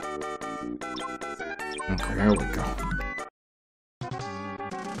 Okay, here we go.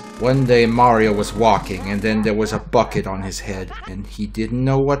 One day Mario was walking, and then there was a bucket on his head, and he didn't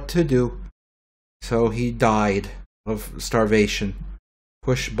know what to do. So he died of starvation.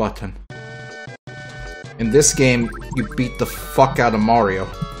 Push button. In this game, you beat the fuck out of Mario.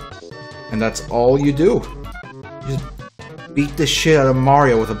 And that's all you do. You just beat the shit out of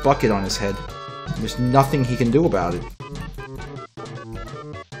Mario with a bucket on his head. There's nothing he can do about it.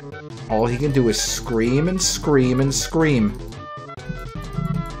 All he can do is scream and scream and scream.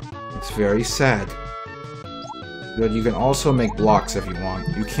 It's very sad. But you can also make blocks if you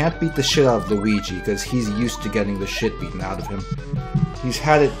want. You can't beat the shit out of Luigi, because he's used to getting the shit beaten out of him. He's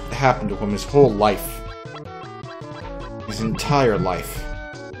had it happen to him his whole life. His entire life.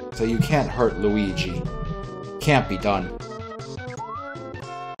 So you can't hurt Luigi. Can't be done.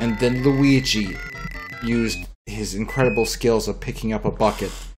 And then Luigi used his incredible skills of picking up a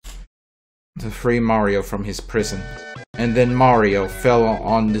bucket to free Mario from his prison. And then Mario fell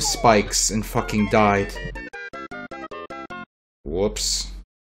on the spikes and fucking died. Whoops.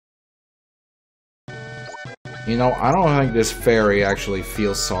 You know, I don't think this fairy actually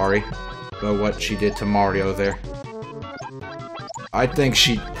feels sorry about what she did to Mario there. I think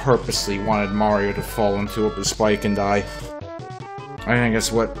she purposely wanted Mario to fall into a spike and die. I think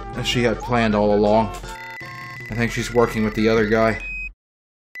that's what she had planned all along. I think she's working with the other guy.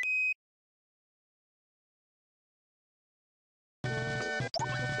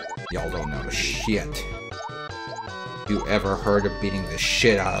 Y'all don't know shit. You ever heard of beating the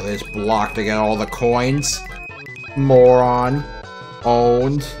shit out of this block to get all the coins? Moron.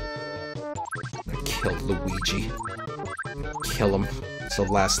 Owned. I killed Luigi. Kill him. It's the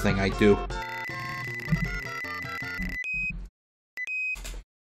last thing I do.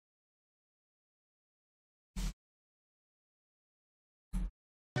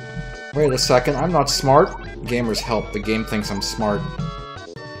 Wait a second, I'm not smart. Gamers help, the game thinks I'm smart.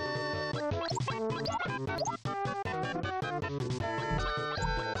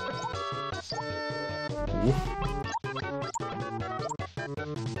 Ooh.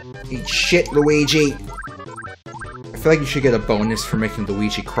 Eat shit, Luigi! I feel like you should get a bonus for making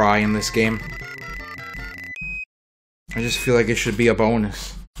Luigi cry in this game. I just feel like it should be a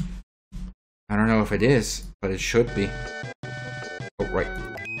bonus. I don't know if it is, but it should be. Oh, right.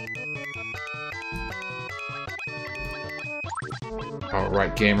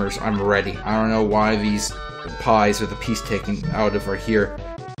 Alright, gamers, I'm ready. I don't know why these pies with the piece taken out of are here,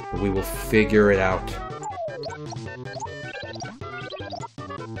 but we will figure it out.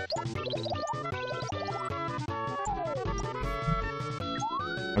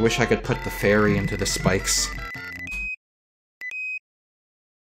 I wish I could put the fairy into the spikes.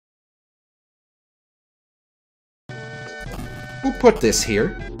 Who put this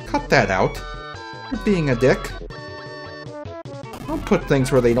here? Cut that out. You're being a dick. Don't put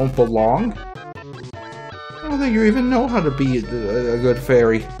things where they don't belong. I don't think you even know how to be a good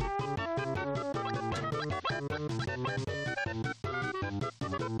fairy.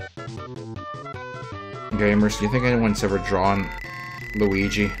 Gamers, do you think anyone's ever drawn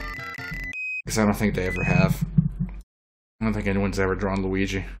Luigi? Because I don't think they ever have. I don't think anyone's ever drawn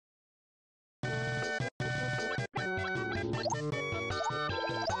Luigi.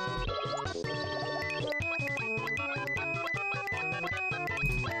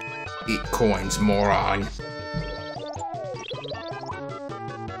 Eat coins, moron.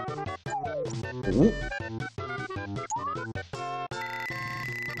 Ooh.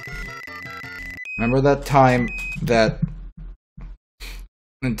 Remember that time that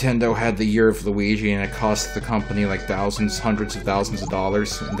Nintendo had the Year of Luigi and it cost the company like thousands, hundreds of thousands of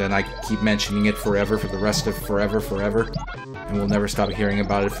dollars, and then I keep mentioning it forever for the rest of forever, and we'll never stop hearing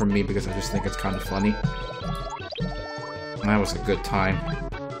about it from me because I just think it's kind of funny. And that was a good time.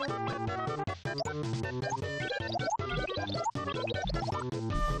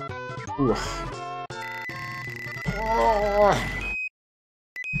 Ooh. Oh.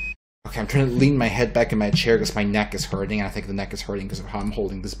 Okay, I'm trying to lean my head back in my chair because my neck is hurting, and I think the neck is hurting because of how I'm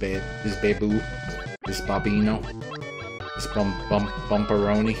holding this baboo, this babino, this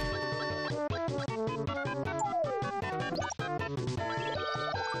bumperoni.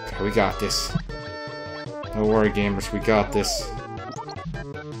 Okay, we got this. Don't worry, gamers, we got this.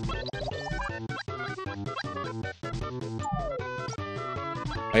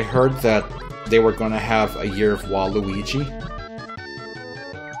 I heard that they were gonna have a Year of Waluigi,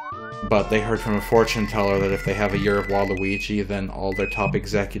 but they heard from a fortune teller that if they have a Year of Waluigi, then all their top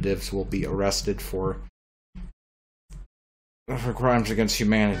executives will be arrested for crimes against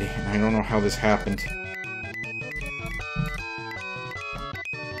humanity. I don't know how this happened.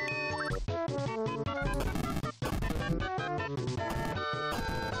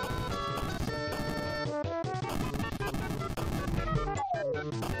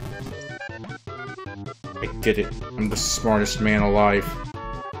 I did it. I'm the smartest man alive.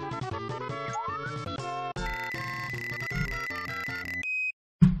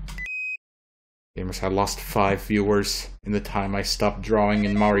 Gamers, I lost 5 viewers in the time I stopped drawing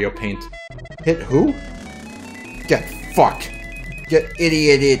in Mario Paint. Hit who? Get fucked! Get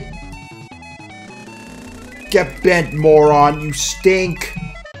idioted! Get bent, moron! You stink!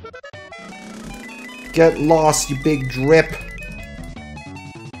 Get lost, you big drip!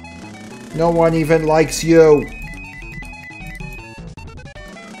 No one even likes you!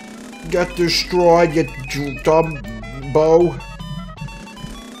 Get destroyed, you dumbo!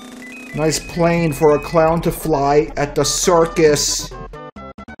 Nice plane for a clown to fly at the circus!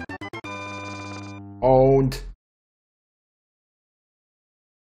 Owned.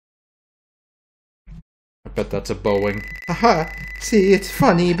 I bet that's a Boeing. Haha, see, it's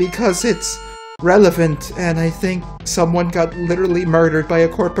funny because it's relevant, and I think someone got literally murdered by a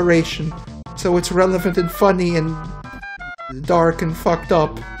corporation. So it's relevant and funny and dark and fucked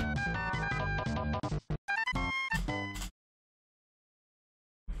up.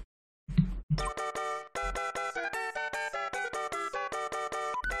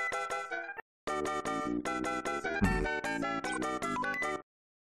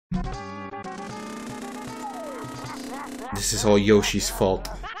 This is all Yoshi's fault.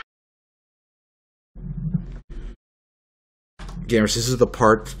 Gamers, this is the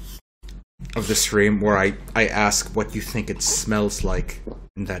part of the stream where I ask what you think it smells like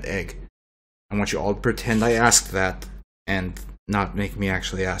in that egg. I want you all to pretend I asked that and not make me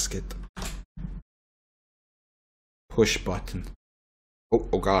actually ask it. Push button. Oh,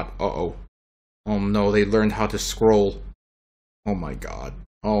 oh god, uh-oh. Oh no, they learned how to scroll. Oh my god.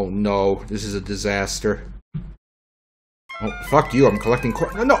 Oh no, this is a disaster. Oh, fuck you, I'm collecting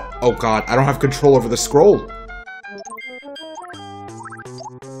coins. No, no! Oh god, I don't have control over the scroll.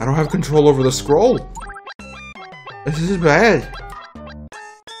 I don't have control over the scroll. This is bad.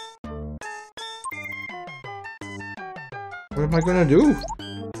 What am I gonna do?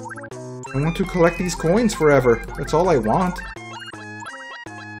 I want to collect these coins forever. That's all I want.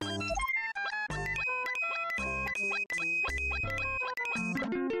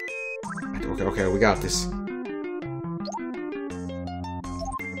 Okay, okay, we got this.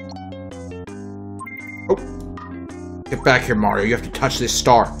 Oh. Get back here, Mario. You have to touch this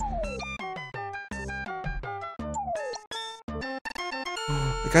star.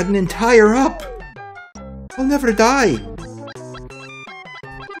 got an entire up! I'll never die!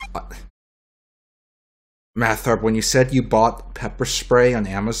 Matharp, when you said you bought pepper spray on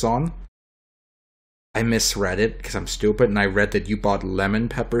Amazon, I misread it because I'm stupid, and I read that you bought lemon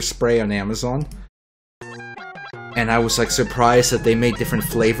pepper spray on Amazon. And I was like surprised that they made different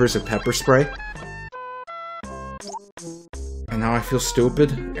flavors of pepper spray. And now I feel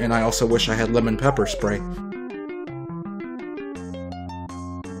stupid, and I also wish I had lemon pepper spray.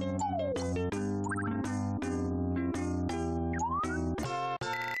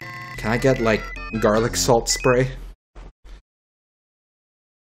 Can I get, like, garlic salt spray?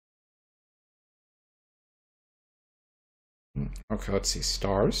 Okay, let's see.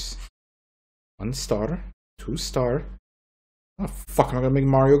 Stars. 1 star. 2 star. Oh, fuck, am I gonna make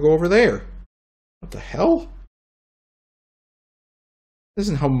Mario go over there? What the hell? This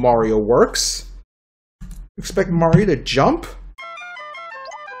isn't how Mario works. You expect Mario to jump?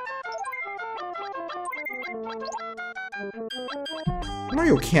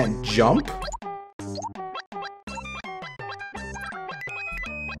 Mario can't jump.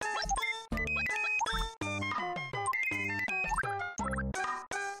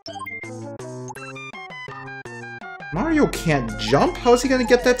 Mario can't jump? How is he gonna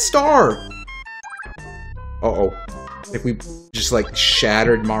get that star? Uh-oh. I think we just, like,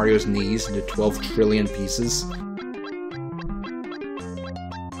 shattered Mario's knees into 12 trillion pieces.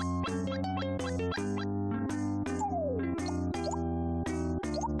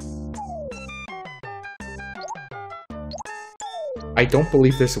 I don't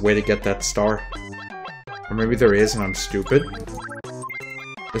believe there's a way to get that star. Or maybe there is and I'm stupid.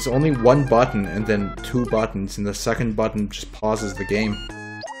 There's only 1 button and then 2 buttons, and the second button just pauses the game.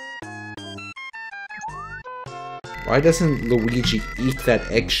 Why doesn't Luigi eat that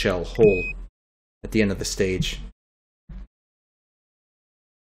eggshell whole at the end of the stage?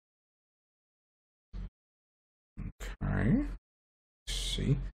 Okay. Let's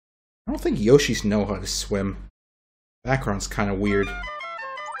see. I don't think Yoshis know how to swim. Background's kind of weird.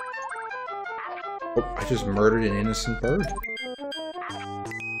 Oh, I just murdered an innocent bird.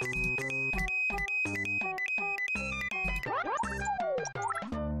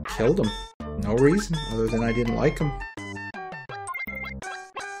 Killed him. No reason, other than I didn't like him.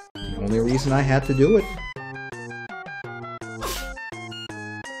 The only reason I had to do it.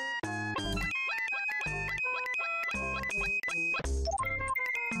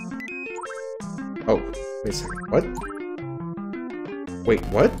 Oh, wait a second. What? Wait,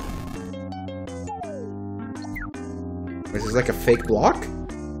 what? Is this like a fake block?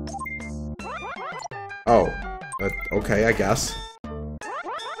 Oh, okay, I guess.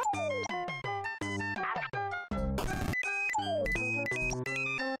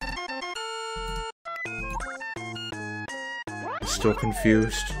 Still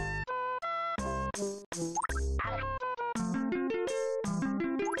confused.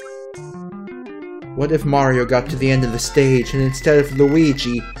 What if Mario got to the end of the stage and instead of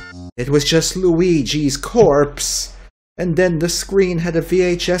Luigi, it was just Luigi's corpse? And then the screen had a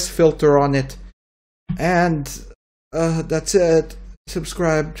VHS filter on it. And, that's it.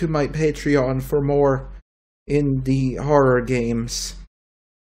 Subscribe to my Patreon for more indie horror games.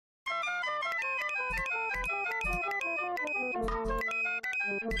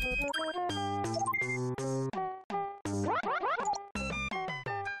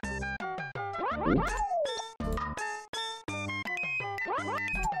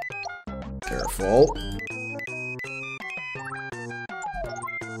 Careful.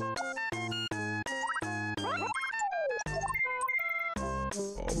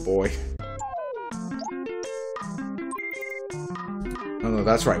 Oh boy. Oh no,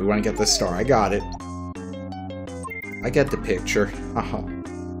 that's right. We want to get this star. I got it. I get the picture. Haha.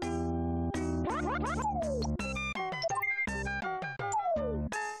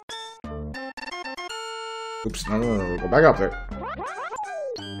 Oops, no, go back up there.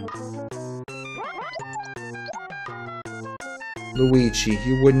 Luigi,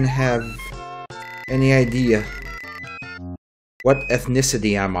 you wouldn't have any idea. What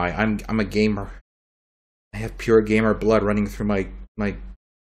ethnicity am I? I'm a gamer. I have pure gamer blood running through my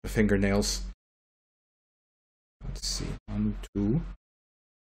fingernails. Let's see. 1, 2,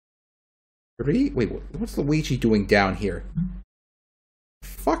 3. Wait, what's Luigi doing down here?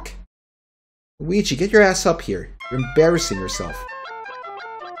 Fuck. Luigi, get your ass up here. You're embarrassing yourself.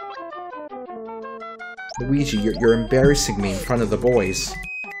 Luigi, you're embarrassing me in front of the boys.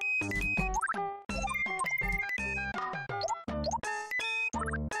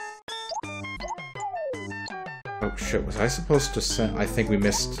 Oh shit, was I supposed to send... I think we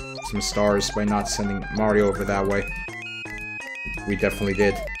missed some stars by not sending Mario over that way. We definitely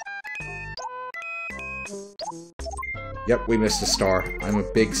did. Yep, we missed a star. I'm a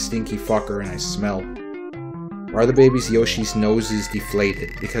big stinky fucker and I smell. Why are the baby's Yoshi's noses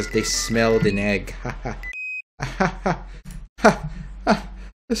deflated? Because they smelled an egg. Ha ha. Ha ha. Ha ha.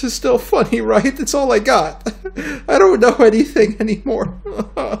 This is still funny, right? It's all I got. I don't know anything anymore.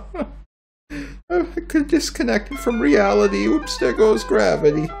 I could disconnect from reality. Oops, there goes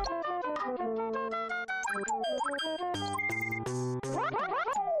gravity.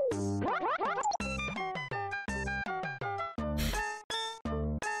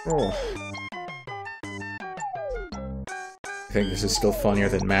 Oh. I think this is still funnier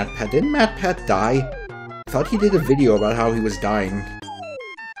than MatPat. Didn't MatPat die? I thought he did a video about how he was dying.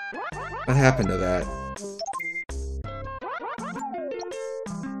 What happened to that?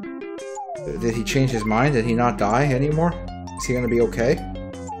 Did he change his mind? Did he not die anymore? Is he gonna be okay?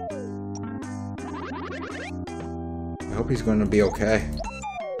 I hope he's gonna be okay.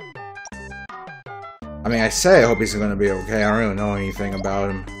 I mean, I say I hope he's gonna be okay. I don't really know anything about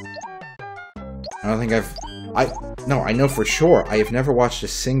him. I don't think No, I know for sure. I have never watched a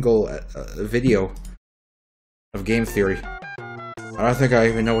single video of Game Theory. I don't think I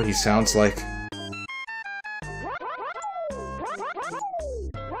even know what he sounds like.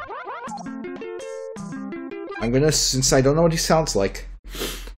 Since I don't know what he sounds like,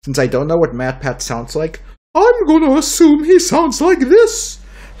 since I don't know what MatPat sounds like, I'm gonna assume he sounds like this.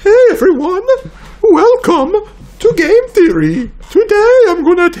 Hey everyone, welcome to Game Theory. Today I'm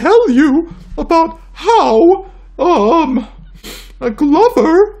gonna tell you about how, a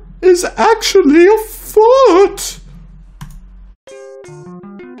Glover is actually a foot.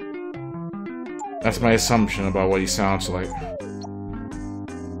 That's my assumption about what he sounds like.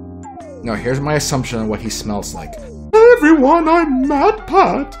 No, here's my assumption on what he smells like. Hey everyone, I'm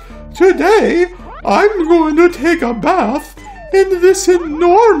MatPat. Today, I'm going to take a bath in this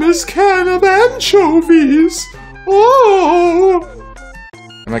enormous can of anchovies. Oh!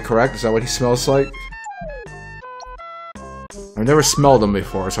 Am I correct? Is that what he smells like? I've never smelled him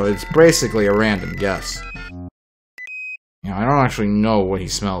before, so it's basically a random guess. You know, I don't actually know what he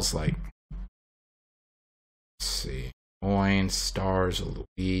smells like. Let's see. Coin, stars,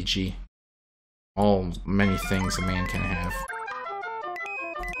 Luigi. All many things a man can have.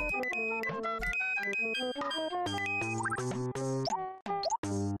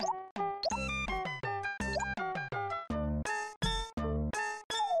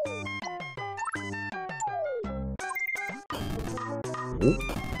 Oop.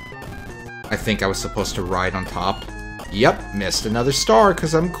 I think I was supposed to ride on top. Yep, missed another star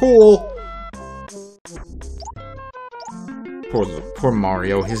because I'm cool. Poor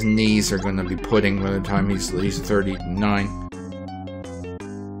Mario, his knees are gonna be pudding by the time he's 39.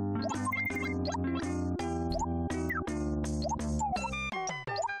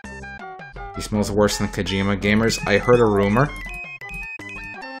 He smells worse than Kojima. Gamers, I heard a rumor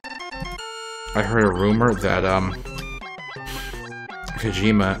that,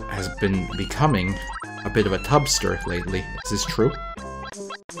 Kojima has been becoming a bit of a tubster lately. Is this true?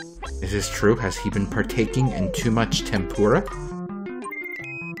 Is this true? Has he been partaking in too much tempura?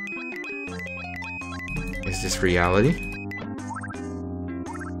 Is this reality?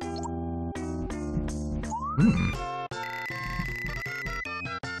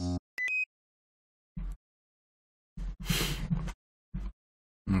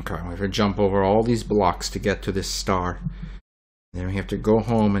 Okay, we have to jump over all these blocks to get to this star. Then we have to go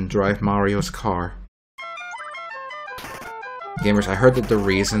home and drive Mario's car. Gamers, I heard that the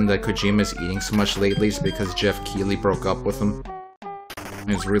reason that Kojima is eating so much lately is because Jeff Keighley broke up with him.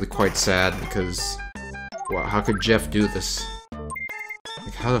 And it's really quite sad because... Well, how could Jeff do this?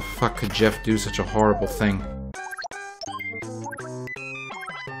 Like, how the fuck could Jeff do such a horrible thing?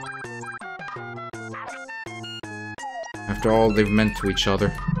 After all they've meant to each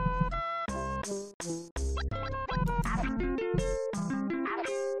other.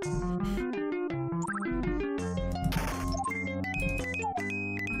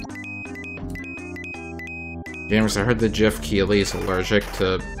 Gamers, I heard that Jeff Keighley is allergic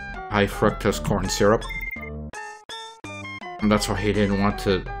to high fructose corn syrup. And that's why he didn't want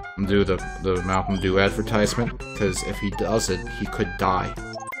to do the Mountain Dew advertisement, because if he does it, he could die.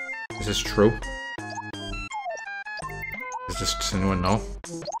 Is this true? Does anyone know?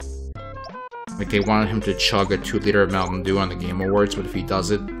 Like, they wanted him to chug a 2-liter Mountain Dew on the Game Awards, but if he does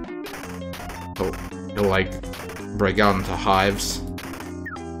it, he'll like, break out into hives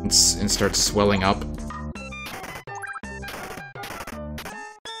and start swelling up.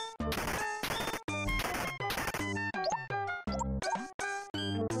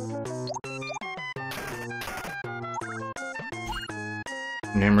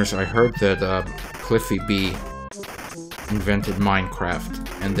 Namers, I heard that Cliffy B invented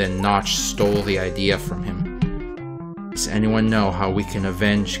Minecraft, and then Notch stole the idea from him. Does anyone know how we can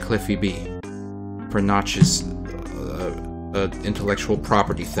avenge Cliffy B for Notch's intellectual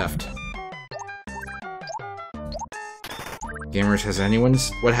property theft? Gamers, has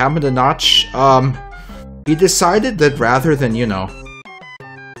anyone's... What happened to Notch? He decided that rather than, you know,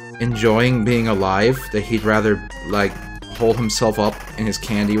 enjoying being alive, that he'd rather, like, hold himself up in his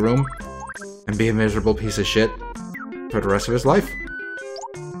candy room and be a miserable piece of shit for the rest of his life.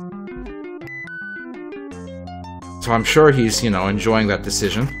 So I'm sure he's, you know, enjoying that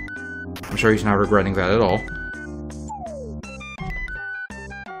decision. I'm sure he's not regretting that at all.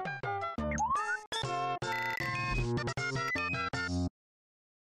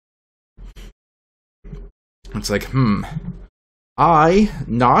 It's like, I,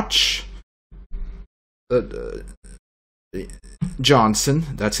 Notch, Johnson,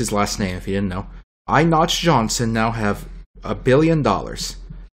 that's his last name if you didn't know. I, Notch Johnson, now have $1 billion.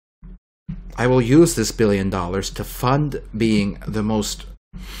 I will use this $1 billion to fund being the most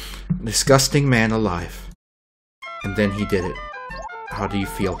disgusting man alive. And then he did it. How do you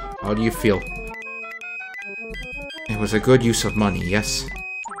feel? How do you feel? It was a good use of money, yes?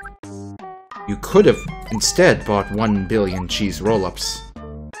 You could have instead bought 1 billion cheese roll-ups.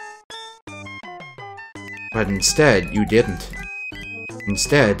 But instead, you didn't.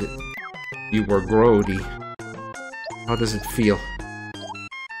 Instead, you were grody. How does it feel?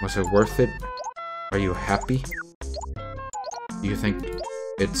 Was it worth it? Are you happy? Do you think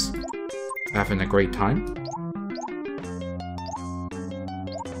it's having a great time?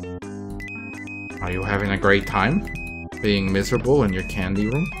 Are you having a great time? Being miserable in your candy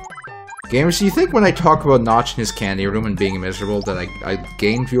room? Gamers, do you think when I talk about Notch in his candy room and being miserable that I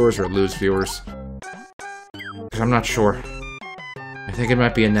gain viewers or lose viewers? Because I'm not sure. I think it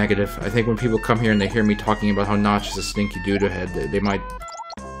might be a negative. I think when people come here and they hear me talking about how Notch is a stinky dude head, they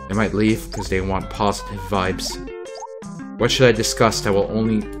might leave because they want positive vibes. What should I discuss that will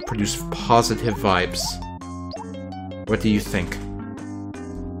only produce positive vibes? What do you think?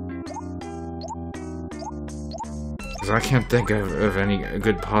 Because I can't think of any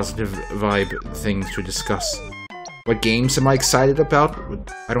good positive vibe things to discuss. What games am I excited about?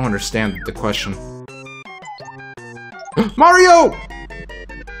 I don't understand the question. Mario!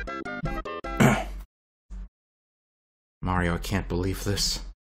 Mario, I can't believe this.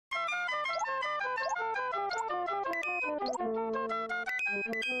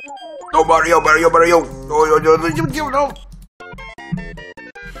 No, Mario, Mario, Mario! No!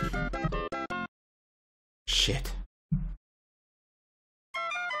 Shit.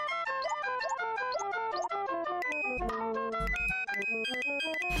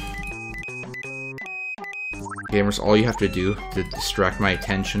 Gamers, all you have to do to distract my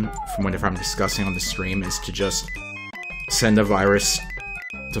attention from whenever I'm discussing on the stream is to just send a virus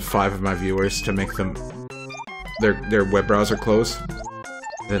to 5 of my viewers to make them their web browser close.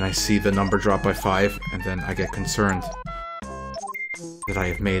 Then I see the number drop by 5, and then I get concerned that I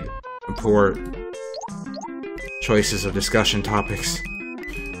have made poor choices of discussion topics.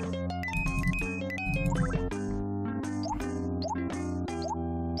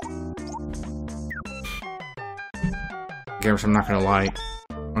 Gamers, I'm not gonna lie.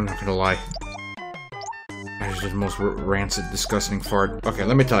 I'm not gonna lie. I just did the most rancid, disgusting fart. Okay,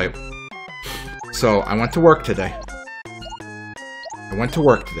 let me tell you. So, I went to work today.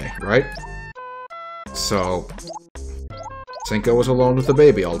 Right? So, Cinco was alone with the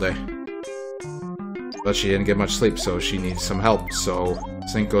baby all day. But she didn't get much sleep, so she needed some help. So,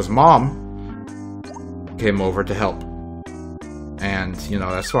 Cinco's mom came over to help. And, you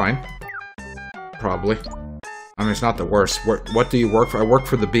know, that's fine. Probably. I mean, it's not the worst. What do you work for? I work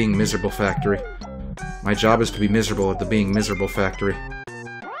for the Being Miserable Factory. My job is to be miserable at the Being Miserable Factory.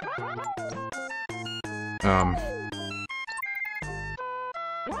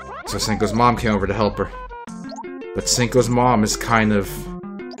 So Cinco's mom came over to help her. But Cinco's mom is kind of...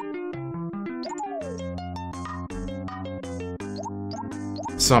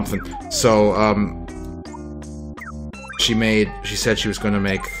 something. So, she said she was gonna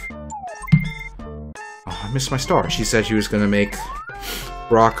make... Oh, I missed my star. She said she was gonna make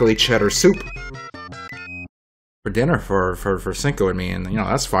broccoli cheddar soup for dinner for Cinco and me, and, you know,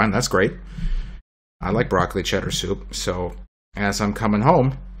 that's fine, that's great. I like broccoli cheddar soup, so as I'm coming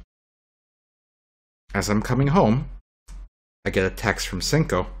home, I get a text from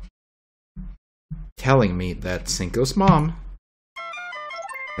Cinco telling me that Cinco's mom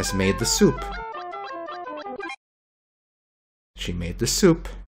has made the soup. She made the soup,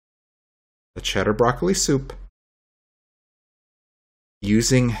 the cheddar broccoli soup,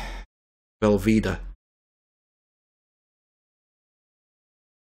 using Velveeta.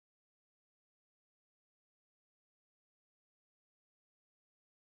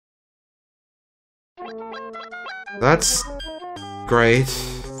 That's great.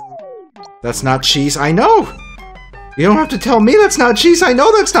 That's not cheese. I know! You don't have to tell me that's not cheese. I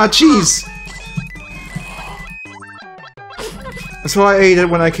know that's not cheese! So I ate it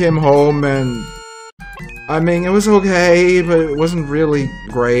when I came home, and... I mean, it was okay, but it wasn't really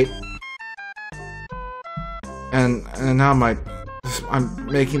great. And now I'm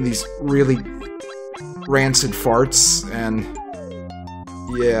making these really rancid farts, and...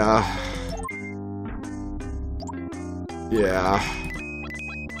 Yeah... Yeah.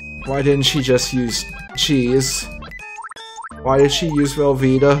 Why didn't she just use cheese? Why did she use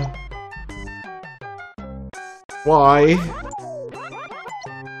Velveeta? Why?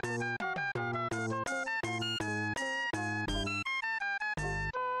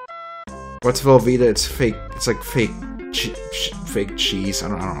 What's Velveeta? It's fake. It's like fake cheese. I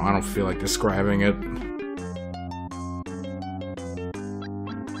don't feel like describing it.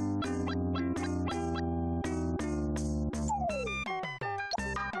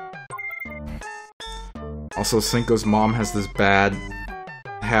 Also, Cinco's mom has this bad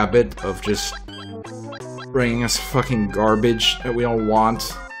habit of just bringing us fucking garbage that we don't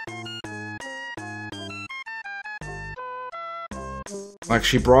want. Like,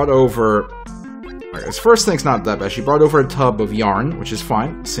 she brought over... This first thing's not that bad. She brought over a tub of yarn, which is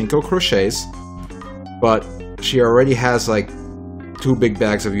fine. Cinco crochets. But she already has, like, 2 big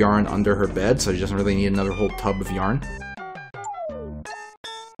bags of yarn under her bed, so she doesn't really need another whole tub of yarn.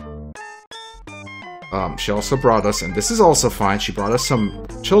 She also brought us, and this is also fine, she brought us some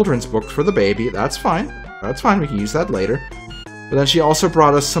children's books for the baby. That's fine. That's fine, we can use that later. But then she also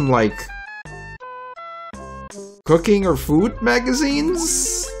brought us some, like... cooking or food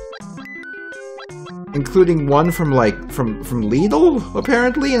magazines? Including one from, like, from Lidl,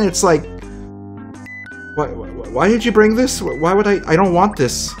 apparently, and it's like... Why did you bring this? Why would I don't want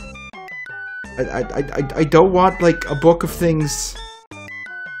this. I don't want, like, a book of things...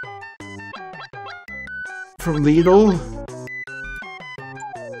 from Lidl?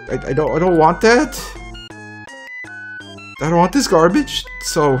 I don't want that. I don't want this garbage,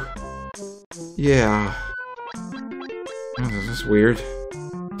 so... Yeah. Oh, this is weird.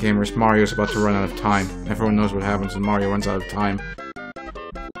 Gamers, Mario's about to run out of time. Everyone knows what happens when Mario runs out of time.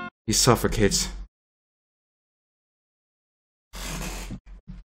 He suffocates.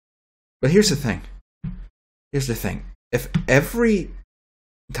 But here's the thing. Here's the thing. If every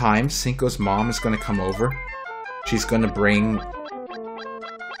time Cinco's mom is gonna come over, she's gonna bring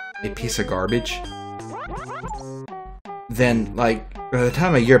a piece of garbage, then, like, by the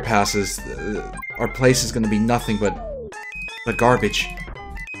time a year passes, our place is gonna be nothing but garbage.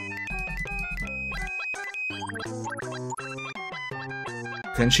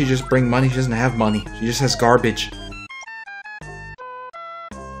 Couldn't she just bring money? She doesn't have money. She just has garbage.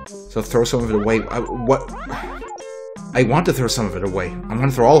 So throw some of it away. What? I want to throw some of it away. I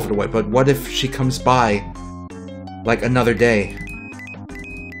want to throw all of it away, but what if she comes by, like, another day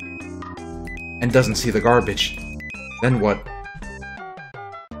and doesn't see the garbage? Then what?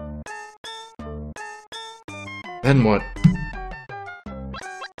 Then what?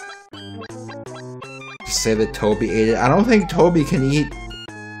 Just say that Toby ate it. I don't think Toby can eat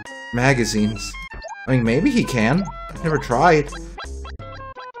magazines. I mean, maybe he can. I've never tried.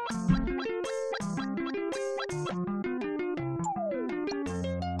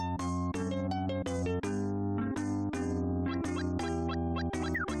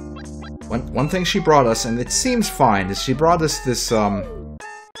 One thing she brought us, and it seems fine, is she brought us this,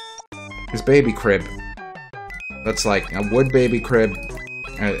 this baby crib. That's like a wood baby crib,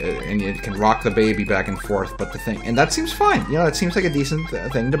 and it can rock the baby back and forth, but the thing... And that seems fine, you know, it seems like a decent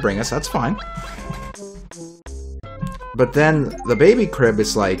thing to bring us, that's fine. But then, the baby crib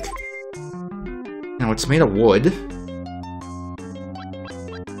is like... You know, it's made of wood.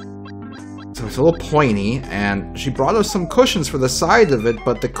 So it's a little pointy, and she brought us some cushions for the side of it,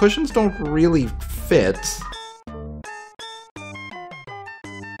 but the cushions don't really fit.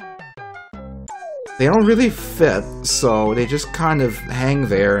 They don't really fit, so they just kind of hang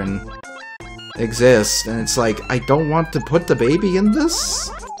there and exist, and it's like, I don't want to put the baby in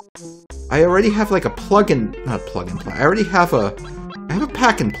this? I already have like a plug-in, not plug-in play, I already have I have a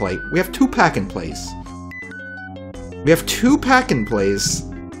pack-and-play. We have 2 pack-and-plays. We have 2 pack-and-plays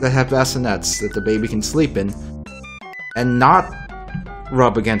that have bassinets that the baby can sleep in and not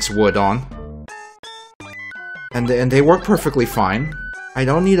rub against wood on. And they work perfectly fine. I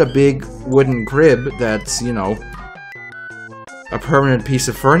don't need a big wooden crib that's, you know, a permanent piece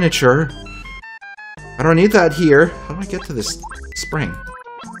of furniture. I don't need that here. How do I get to this spring? How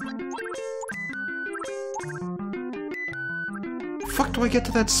the fuck do I get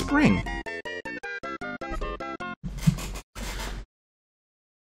to that spring?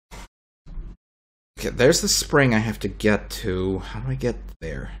 Okay, there's the spring I have to get to. How do I get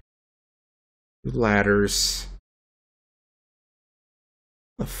there? 2 ladders.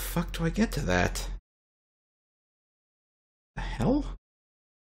 How the fuck do I get to that? The hell?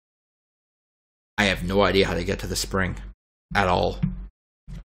 I have no idea how to get to the spring. At all.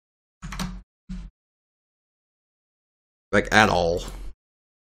 Like, at all.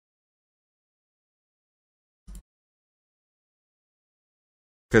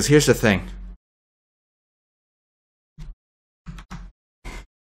 Because here's the thing.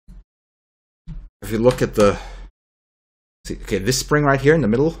 If you look at the... See, okay, this spring right here in the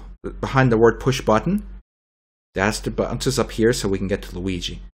middle, behind the word push button, that's the bounces up here so we can get to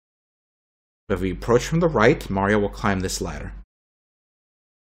Luigi. But if we approach from the right, Mario will climb this ladder.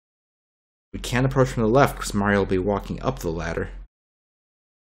 We can't approach from the left because Mario will be walking up the ladder.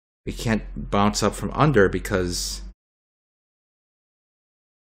 We can't bounce up from under because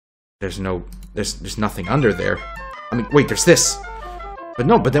there's nothing under there. I mean, wait, there's this. But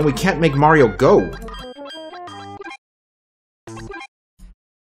no, but then we can't make Mario go.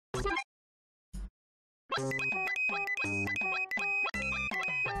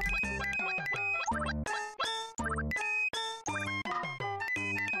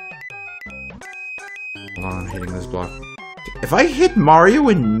 Hold on, I'm hitting this block. If I hit Mario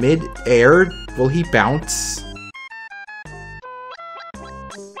in mid-air, will he bounce?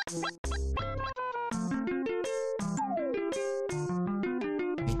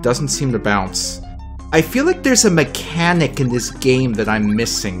 He doesn't seem to bounce. I feel like there's a mechanic in this game that I'm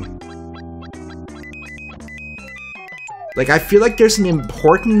missing. Like, I feel like there's an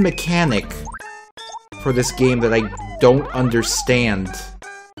important mechanic for this game that I don't understand.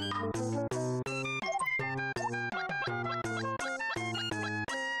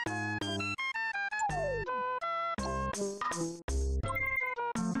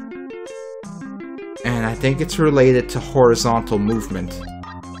 And I think it's related to horizontal movement.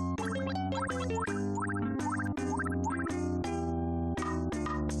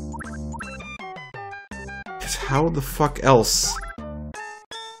 Because how the fuck else?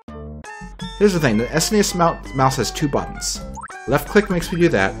 Here's the thing, the SNES mouse has 2 buttons. Left click makes me do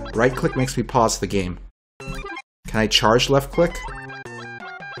that, right click makes me pause the game. Can I charge left click?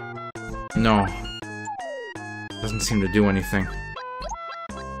 No. Doesn't seem to do anything.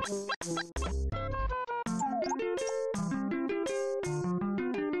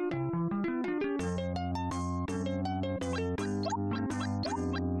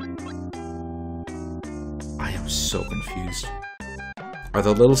 I am so confused. Are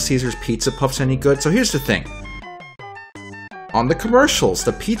the Little Caesars Pizza Puffs any good? So here's the thing. On the commercials,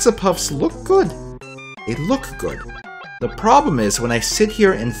 the Pizza Puffs look good. They look good. The problem is, when I sit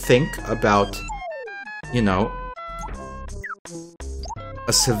here and think about, you know,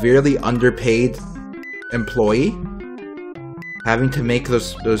 a severely underpaid employee having to make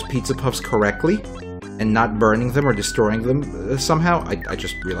those Pizza Puffs correctly and not burning them or destroying them somehow, I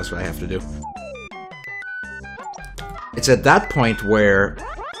just realized what I have to do. It's at that point where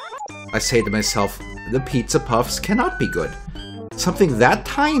I say to myself, the Pizza Puffs cannot be good. Something that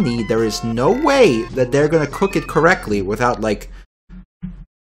tiny, there is no way that they're gonna cook it correctly without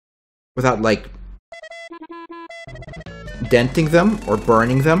denting them or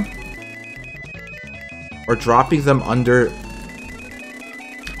burning them or dropping them under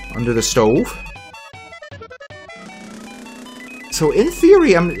the stove. So in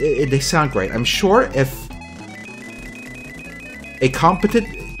theory, they sound great. I'm sure if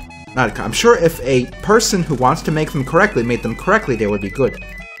I'm sure if a person who wants to make them correctly made them correctly, they would be good.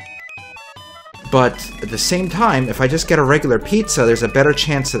 But at the same time, if I just get a regular pizza, there's a better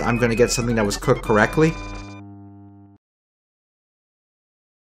chance that I'm going to get something that was cooked correctly.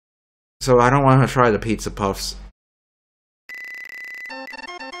 So I don't want to try the Pizza Puffs.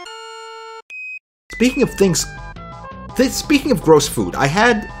 Speaking of gross food, I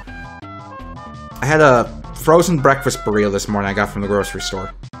had a frozen breakfast burrito this morning I got from the grocery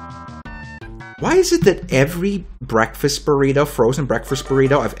store. Why is it that every breakfast burrito, frozen breakfast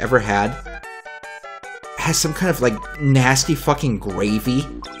burrito I've ever had has some kind of like nasty fucking gravy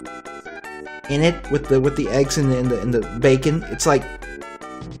in it with the eggs and the bacon? It's like,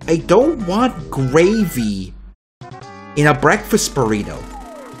 I don't want gravy in a breakfast burrito.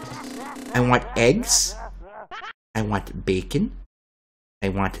 I want eggs. I want bacon. I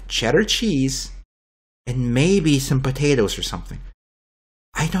want cheddar cheese. And maybe some potatoes or something.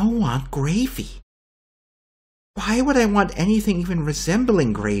 I don't want gravy. Why would I want anything even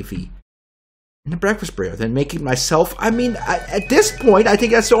resembling gravy in a breakfast burrito? Then make it myself? I mean, at this point, I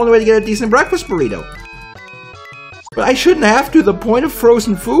think that's the only way to get a decent breakfast burrito. But I shouldn't have to. The point of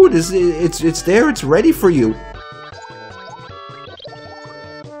frozen food is it's there, it's ready for you.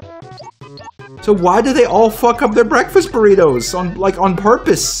 So why do they all fuck up their breakfast burritos on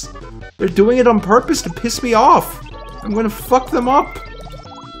purpose? They're doing it on purpose to piss me off. I'm gonna fuck them up.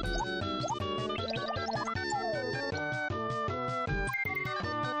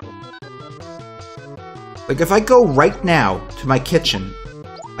 Like, if I go right now to my kitchen,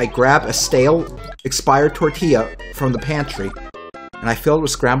 I grab a stale, expired tortilla from the pantry, and I fill it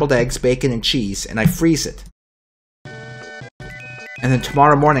with scrambled eggs, bacon, and cheese, and I freeze it. And then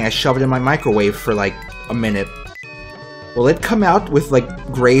tomorrow morning I shove it in my microwave for like a minute. Will it come out with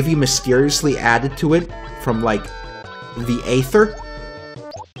like gravy mysteriously added to it from like the aether?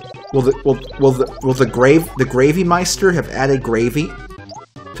 Will the gravy meister have added gravy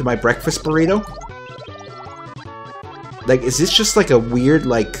to my breakfast burrito? Like, is this just like a weird,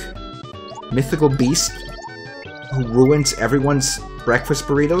 like, mythical beast who ruins everyone's breakfast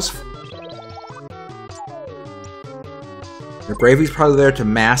burritos? The gravy's probably there to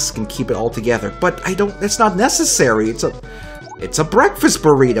mask and keep it all together, but it's not necessary. It's a breakfast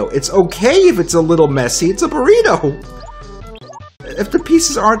burrito. It's okay if it's a little messy. It's a burrito. If the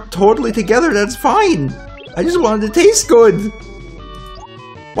pieces aren't totally together, that's fine. I just want it to taste good.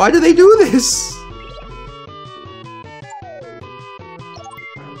 Why do they do this?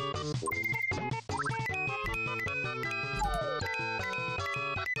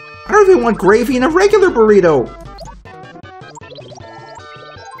 I don't even want gravy in a regular burrito!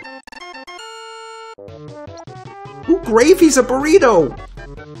 Who gravy's a burrito?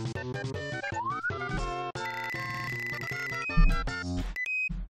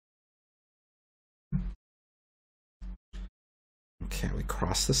 Okay, we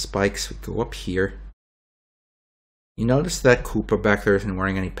cross the spikes, we go up here. You notice that Koopa back there isn't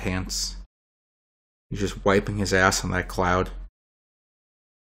wearing any pants? He's just wiping his ass on that cloud.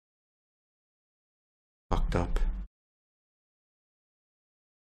 Fucked up.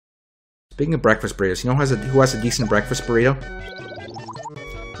 Speaking of breakfast burritos, you know who has a decent breakfast burrito?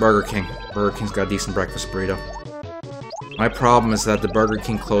 Burger King. Burger King's got a decent breakfast burrito. My problem is that the Burger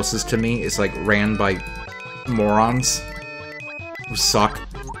King closest to me is like ran by morons who suck.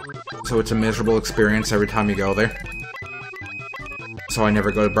 So it's a miserable experience every time you go there. So I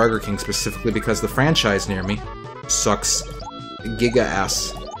never go to Burger King specifically because the franchise near me sucks giga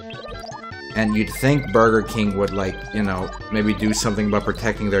ass. And you'd think Burger King would, like, you know, maybe do something about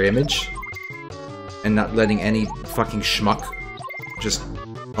protecting their image and not letting any fucking schmuck just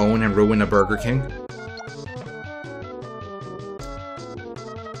own and ruin a Burger King.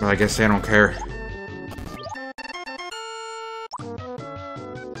 But I guess they don't care.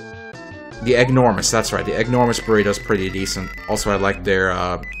 The Eggnormous, that's right. The Eggnormous burrito's pretty decent. Also, I like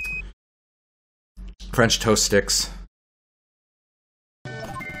their French toast sticks.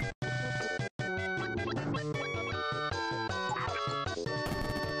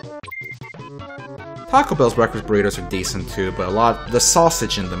 Taco Bell's breakfast burritos are decent too, but the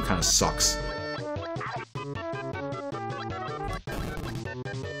sausage in them kind of sucks.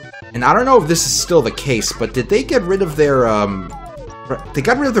 And I don't know if this is still the case, but did they get rid of their, they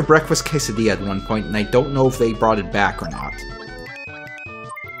got rid of their breakfast quesadilla at one point, and I don't know if they brought it back or not.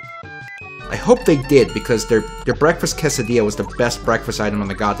 I hope they did, because their breakfast quesadilla was the best breakfast item on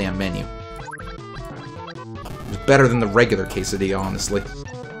the goddamn menu. It was better than the regular quesadilla, honestly.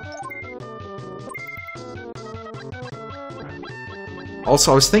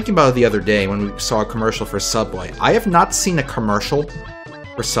 Also, I was thinking about it the other day when we saw a commercial for Subway. I have not seen a commercial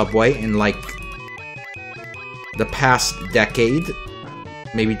for Subway in, like, the past decade,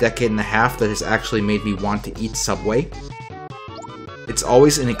 maybe decade and a half, that has actually made me want to eat Subway. It's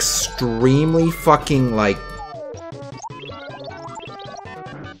always an extremely fucking, like...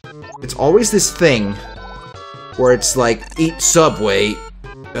 It's always this thing where it's like, eat Subway,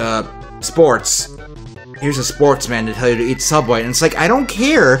 sports. Here's a sportsman to tell you to eat Subway. And it's like, I don't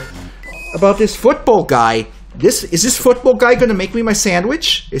care about this football guy. Is this football guy going to make me my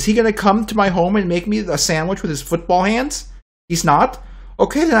sandwich? Is he going to come to my home and make me a sandwich with his football hands? He's not?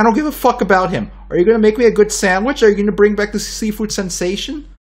 Okay, then I don't give a fuck about him. Are you going to make me a good sandwich? Are you going to bring back the seafood sensation?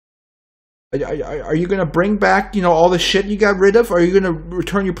 Are you going to bring back, you know, all the shit you got rid of? Are you going to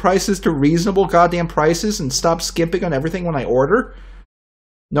return your prices to reasonable goddamn prices and stop skimping on everything when I order?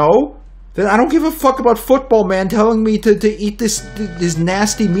 No? then I don't give a fuck about Football Man telling me to eat this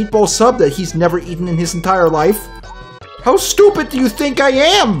nasty meatball sub that he's never eaten in his entire life. How stupid do you think I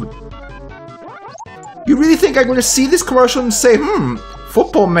am? You really think I'm going to see this commercial and say,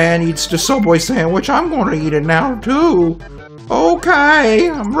 Football Man eats the Subway sandwich, I'm going to eat it now too. Okay,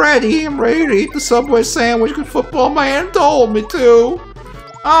 I'm ready to eat the Subway sandwich because Football Man told me to.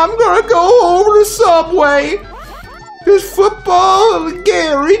 I'm going to go over to Subway because Football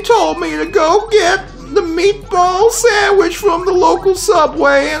Gary told me to go get the meatball sandwich from the local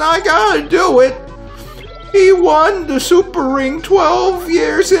Subway and I gotta do it. He won the Super Ring 12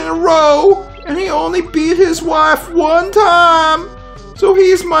 years in a row and he only beat his wife one time. So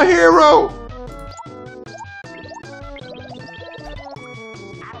he's my hero.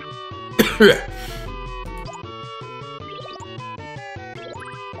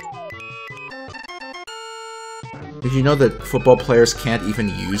 Did you know that football players can't even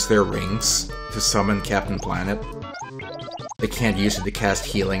use their rings to summon Captain Planet? They can't use it to cast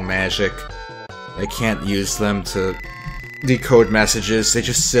healing magic. They can't use them to decode messages. They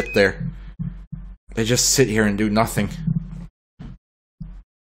just sit there. They just sit here and do nothing.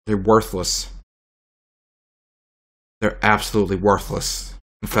 They're worthless. They're absolutely worthless.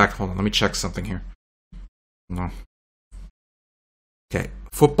 In fact, hold on, let me check something here. No. Okay,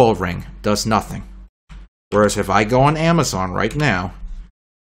 football ring does nothing. Whereas if I go on Amazon right now,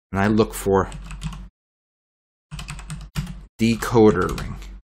 and I look for decoder ring.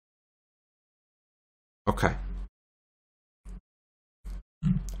 Okay.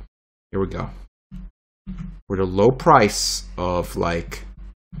 Here we go. For the low price of like...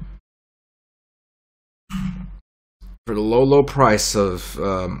 For the low price of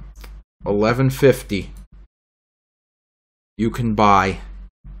 $11.50, you can buy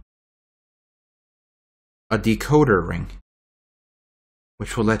a decoder ring,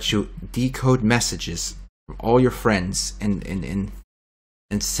 which will let you decode messages from all your friends and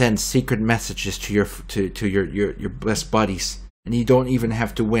send secret messages to your best buddies. And you don't even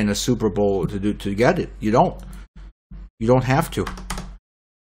have to win a Super Bowl to get it. You don't have to.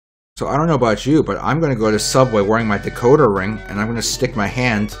 So I don't know about you, but I'm gonna go to Subway wearing my decoder ring, and I'm gonna stick my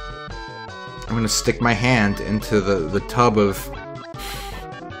hand. I'm gonna stick my hand into the tub of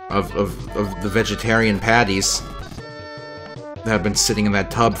the vegetarian patties that have been sitting in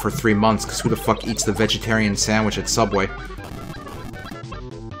that tub for 3 months. Because who the fuck eats the vegetarian sandwich at Subway?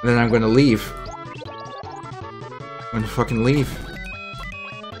 And then I'm gonna leave. I'm gonna fucking leave.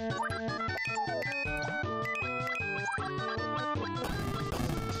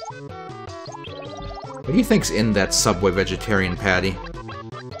 What do you think's in that Subway vegetarian patty?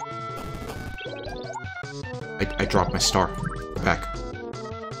 I dropped my star. Go back.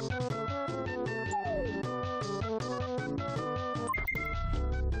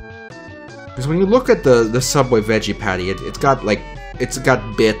 Because when you look at the Subway veggie patty, it's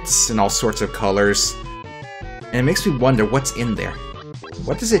got bits and all sorts of colors. And it makes me wonder what's in there.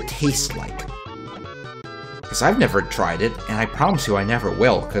 What does it taste like? Because I've never tried it, and I promise you I never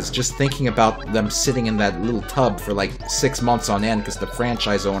will, because just thinking about them sitting in that little tub for like 6 months on end because the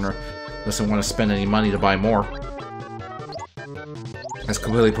franchise owner doesn't want to spend any money to buy more has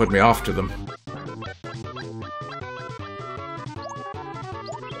completely put me off to them.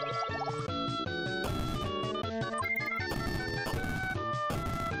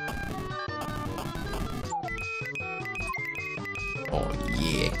 Oh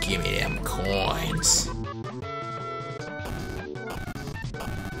yeah, give me them coins.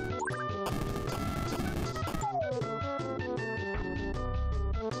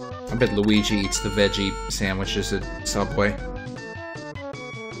 I bet Luigi eats the veggie sandwiches at Subway.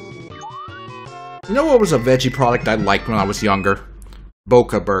 You know what was a veggie product I liked when I was younger?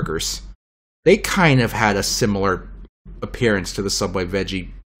 Boca burgers. They kind of had a similar appearance to the Subway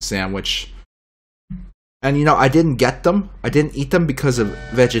veggie sandwich. And you know, I didn't get them. I didn't eat them because of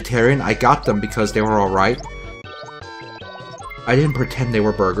vegetarian. I got them because they were alright. I didn't pretend they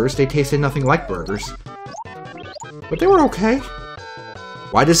were burgers. They tasted nothing like burgers. But they were okay.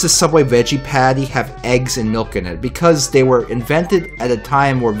 Why does the Subway veggie patty have eggs and milk in it? Because they were invented at a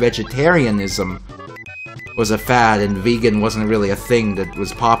time where vegetarianism was a fad and vegan wasn't really a thing that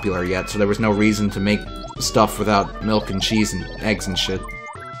was popular yet, so there was no reason to make stuff without milk and cheese and eggs and shit.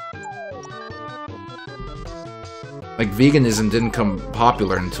 Like, veganism didn't come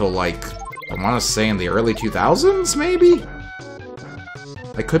popular until, like, I want to say in the early 2000s, maybe?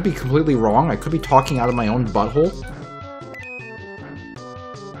 I could be completely wrong. I could be talking out of my own butthole.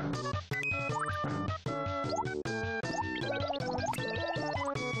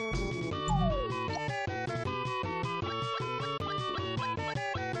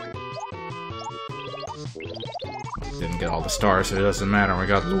 Didn't get all the stars, so it doesn't matter. We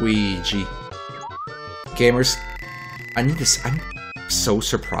got Luigi. Gamers, I'm so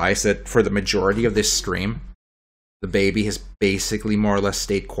surprised that for the majority of this stream, the baby has basically more or less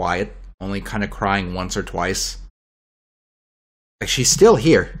stayed quiet, only kind of crying once or twice. Like, she's still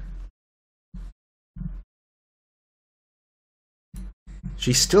here.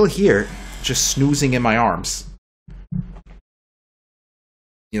 She's still here, just snoozing in my arms.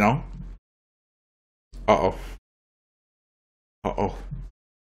 You know? Uh-oh. Uh-oh.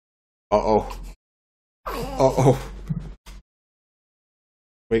 Uh-oh. Uh-oh.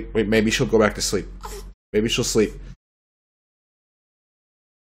 Wait, maybe she'll go back to sleep. Maybe she'll sleep.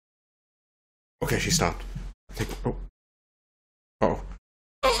 Okay, she stopped. I think, oh. Uh-oh.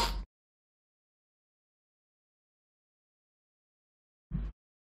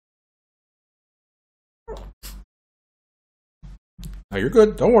 No, you're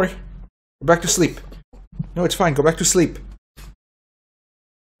good. Don't worry. Go back to sleep. No, it's fine. Go back to sleep.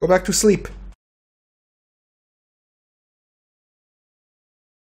 Go back to sleep. I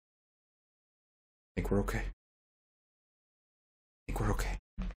think we're okay. I think we're okay.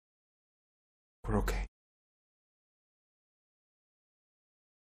 We're okay.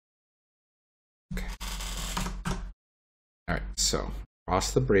 Okay. Alright, so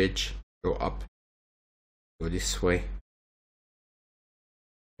cross the bridge, go up, go this way.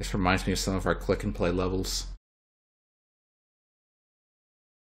 This reminds me of some of our click and play levels.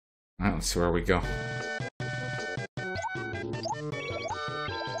 Alright, let's see where we go.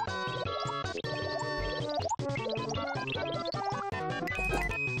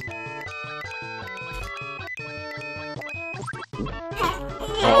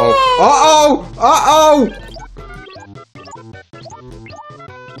 Uh-oh! Uh-oh! Uh-oh!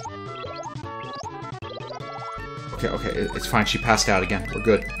 Okay, it's fine. She passed out again. We're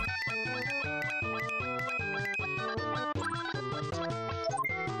good.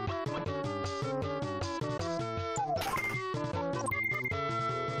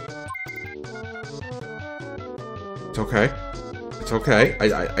 It's okay. It's okay.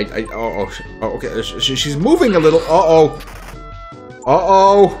 Oh, okay. She's moving a little. Uh-oh.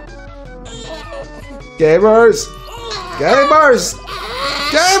 Uh-oh. Gamers! Gamers!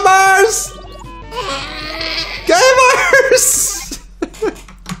 Gamers! Gamers!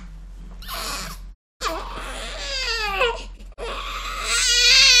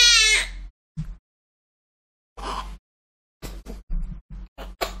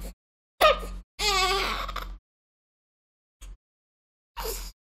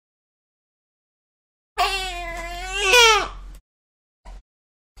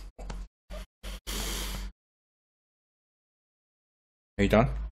 Are you done?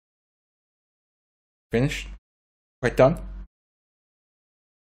 Finished? Quite done?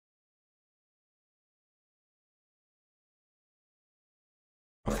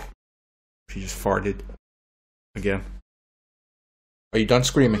 Okay. She just farted. Again. Are you done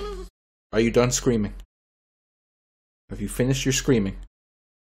screaming? Are you done screaming? Have you finished your screaming?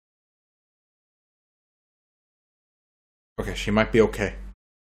 Okay, she might be okay.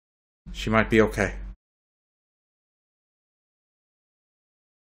 She might be okay.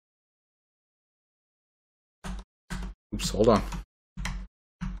 Oops, hold on.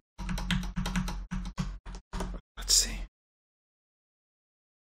 Let's see.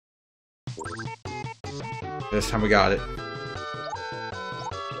 This time we got it.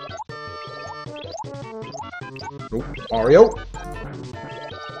 Oh, Mario!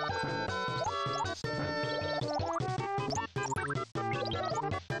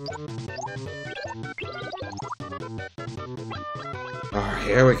 Alright,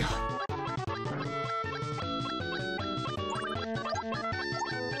 here we go.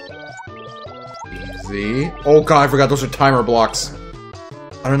 Easy. Oh god, I forgot those are timer blocks.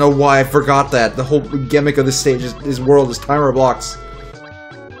 I don't know why I forgot that. The whole gimmick of this stage, this world, is timer blocks.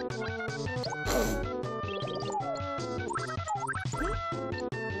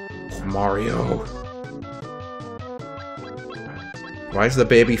 Mario. Why is the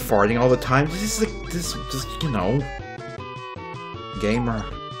baby farting all the time? This is like, this, you know. Gamer.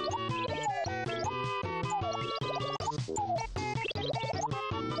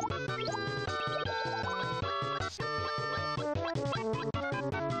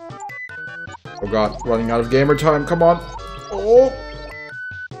 Oh god, running out of gamer time, come on! Oh!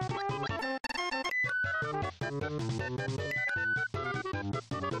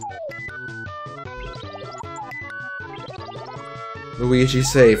 Luigi,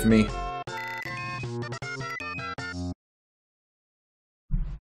 save me.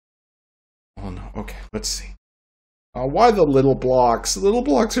 Oh no, okay, let's see. Why the little blocks? The little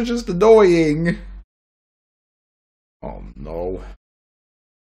blocks are just annoying! Oh no.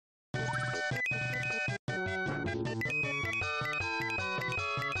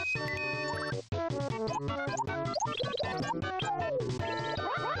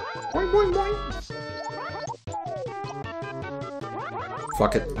 Boing, boing, boing.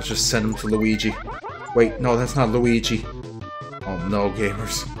 Fuck it, let's just send him to Luigi. Wait, no, that's not Luigi. Oh no,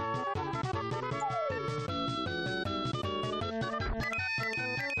 gamers.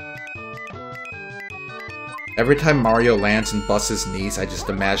 Every time Mario lands and busts his knees, I just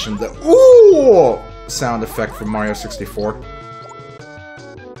imagine the ooh sound effect from Mario 64.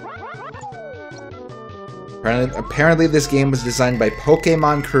 Apparently this game was designed by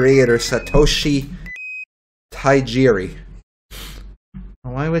Pokemon creator Satoshi Tajiri.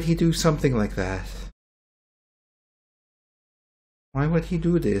 Why would he do something like that? Why would he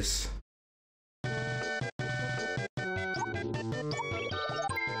do this?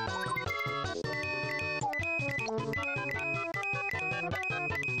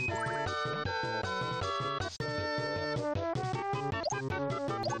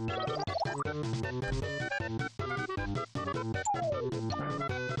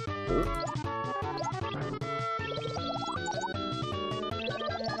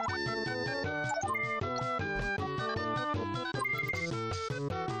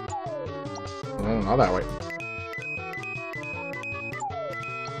 Oh, not that way.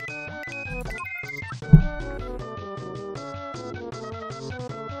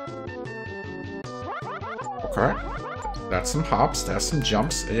 Okay. That's some hops, that's some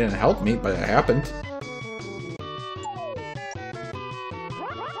jumps. It didn't help me, but it happened.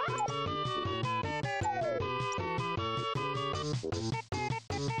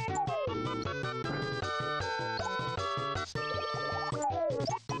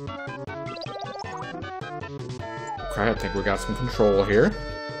 Okay, I think we got some control here.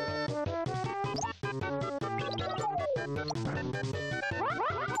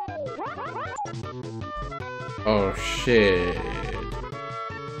 Oh shit.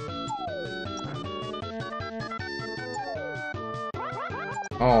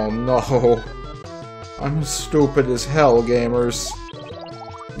 Oh no. I'm stupid as hell, gamers.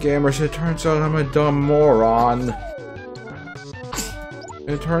 Gamers, it turns out I'm a dumb moron.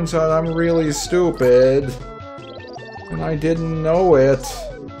 It turns out I'm really stupid. And I didn't know it.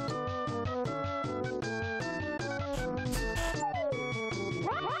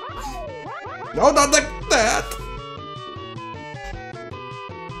 No, not like that!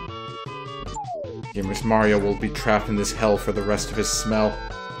 Gamers, Mario will be trapped in this hell for the rest of his smell.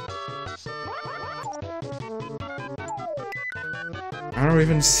 I don't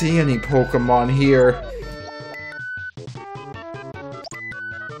even see any Pokemon here.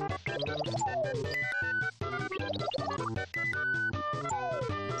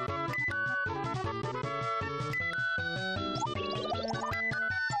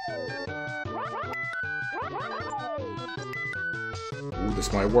 Ooh,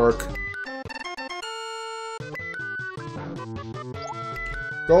 this might work.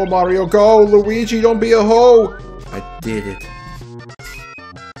 Go, Mario, go! Luigi, don't be a hoe! I did it.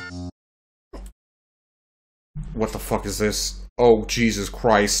 What the fuck is this? Oh, Jesus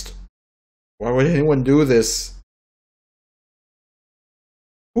Christ. Why would anyone do this?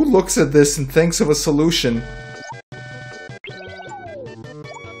 Who looks at this and thinks of a solution?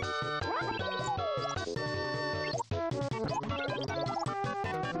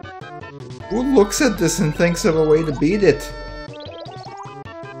 Who looks at this and thinks of a way to beat it?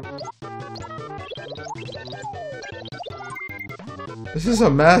 This is a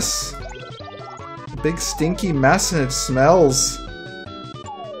mess. A big stinky mess, and it smells.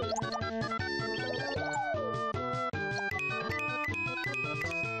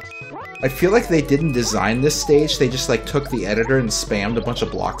 I feel like they didn't design this stage, they just like took the editor and spammed a bunch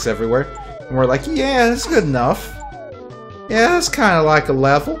of blocks everywhere. And we're like, yeah, that's good enough. Yeah, that's kind of like a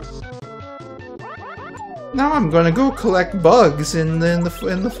level. Now I'm gonna go collect bugs in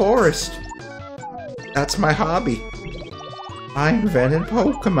the forest. That's my hobby. I invented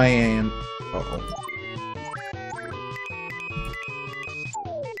Pokemon. Uh-oh.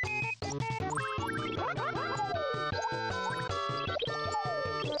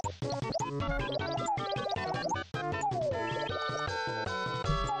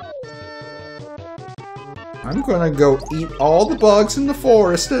 I'm gonna go eat all the bugs in the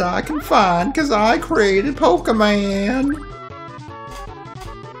forest that I can find, because I created Pokemon!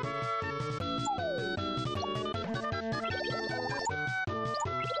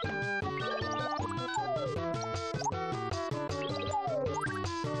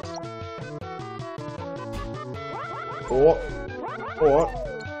 Oh.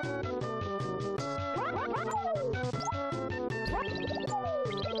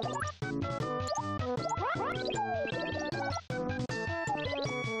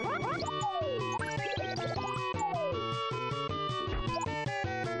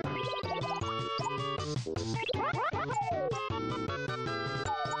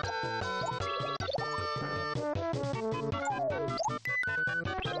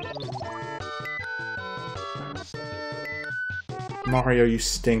 Mario, you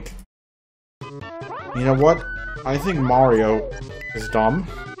stink. You know what? I think Mario is dumb.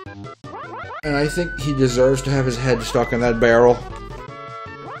 And I think he deserves to have his head stuck in that barrel.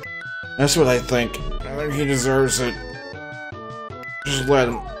 That's what I think. I think he deserves it. Just let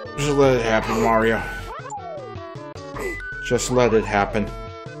him. Just let it happen, Mario. Just let it happen.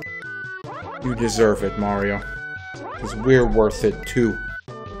 You deserve it, Mario. Because we're worth it, too.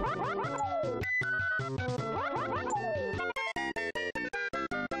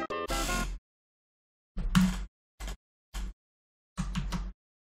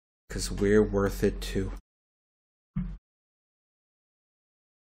 Because we're worth it, too.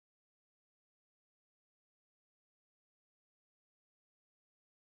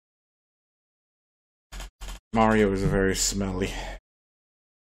 Mario is very smelly.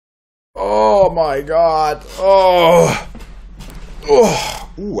 Oh my god. Oh. Oh.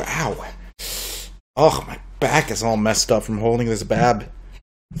 Ooh, ow. Oh, my back is all messed up from holding this bab.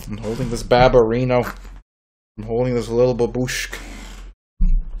 I'm holding this babarino. I'm holding this little babushk.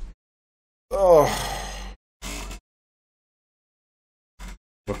 Oh.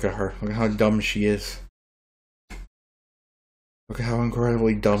 Look at her. Look at how dumb she is. Look at how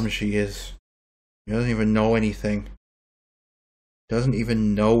incredibly dumb she is. He doesn't even know anything. Doesn't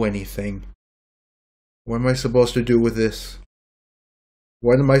even know anything. What am I supposed to do with this?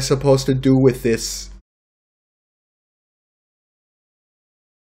 What am I supposed to do with this?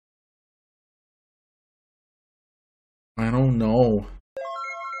 I don't know.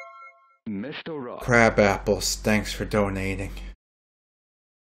 Mr. Rock. Crab apples, thanks for donating.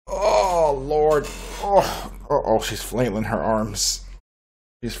 Oh, Lord. Oh, uh-oh, she's flailing her arms.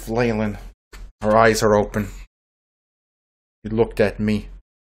 She's flailing. Her eyes are open. She looked at me.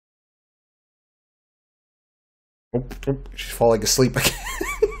 Oh, she's falling asleep again.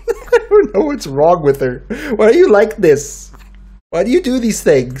 I don't know what's wrong with her. Why are you like this? Why do you do these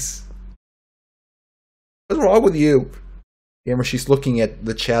things? What's wrong with you? Gamer, she's looking at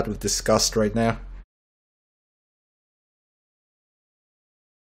the chat with disgust right now.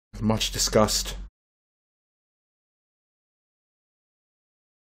 With much disgust.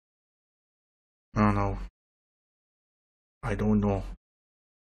 I don't know. I don't know.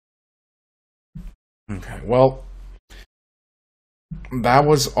 Okay, well, that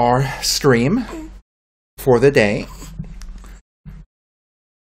was our stream for the day.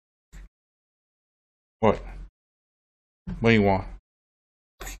 What? What do you want?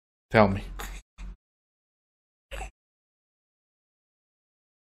 Tell me.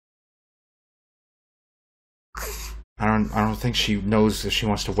 I don't think she knows if she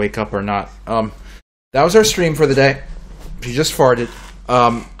wants to wake up or not. That was our stream for the day. She just farted.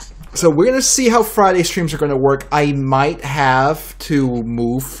 So we're gonna see how Friday streams are gonna work. I might have to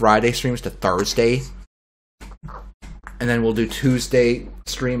move Friday streams to Thursday. And then we'll do Tuesday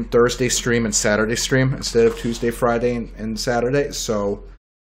stream, Thursday stream, and Saturday stream instead of Tuesday, Friday, and Saturday. So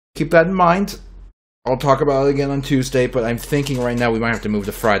keep that in mind. I'll talk about it again on Tuesday, but I'm thinking right now we might have to move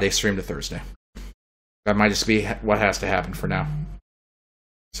the Friday stream to Thursday. That might just be what has to happen for now.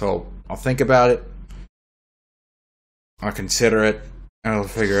 So I'll think about it. I'll consider it. And I'll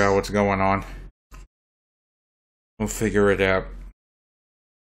figure out what's going on. We'll figure it out.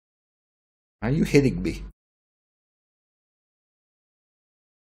 Why are you hitting me?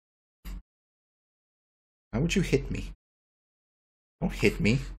 Why would you hit me? Don't hit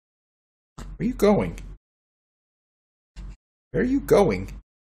me. Where are you going? Where are you going?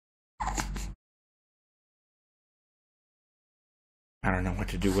 I don't know what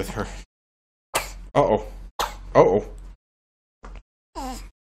to do with her. Uh-oh. Uh-oh.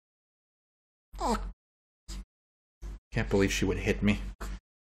 Can't believe she would hit me.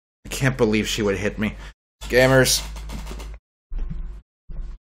 I can't believe she would hit me. Gamers.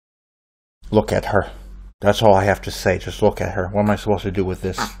 Look at her. That's all I have to say. Just look at her. What am I supposed to do with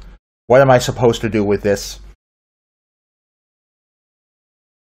this? What am I supposed to do with this?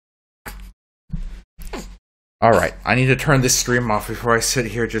 Alright, I need to turn this stream off before I sit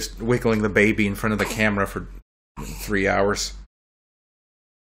here just wiggling the baby in front of the camera for 3 hours.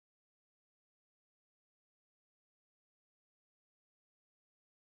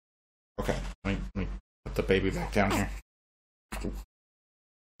 Okay, let me put the baby back down here.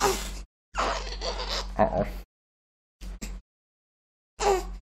 Uh-oh.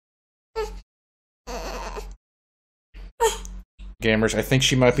 Gamers, I think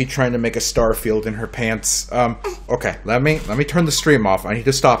she might be trying to make a star field in her pants. Okay, let me turn the stream off. I need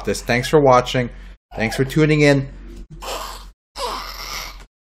to stop this. Thanks for watching. Thanks for tuning in.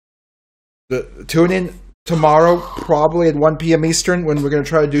 Tune in tomorrow, probably at 1 p.m. Eastern, when we're going to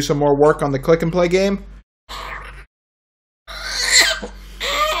try to do some more work on the Click and Play game.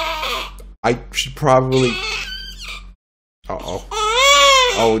 I should probably... Uh-oh.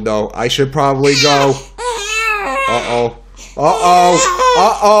 Oh no, I should probably go. Uh-oh. Uh-oh.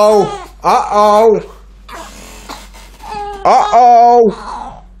 Uh-oh. Uh-oh.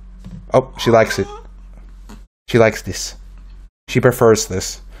 Uh-oh. Oh, she likes it. She likes this. She prefers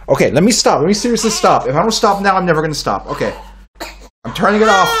this. Okay, let me stop. Let me seriously stop. If I don't stop now, I'm never gonna stop. Okay. I'm turning it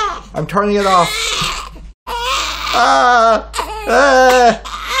off. I'm turning it off. Ah! Ah!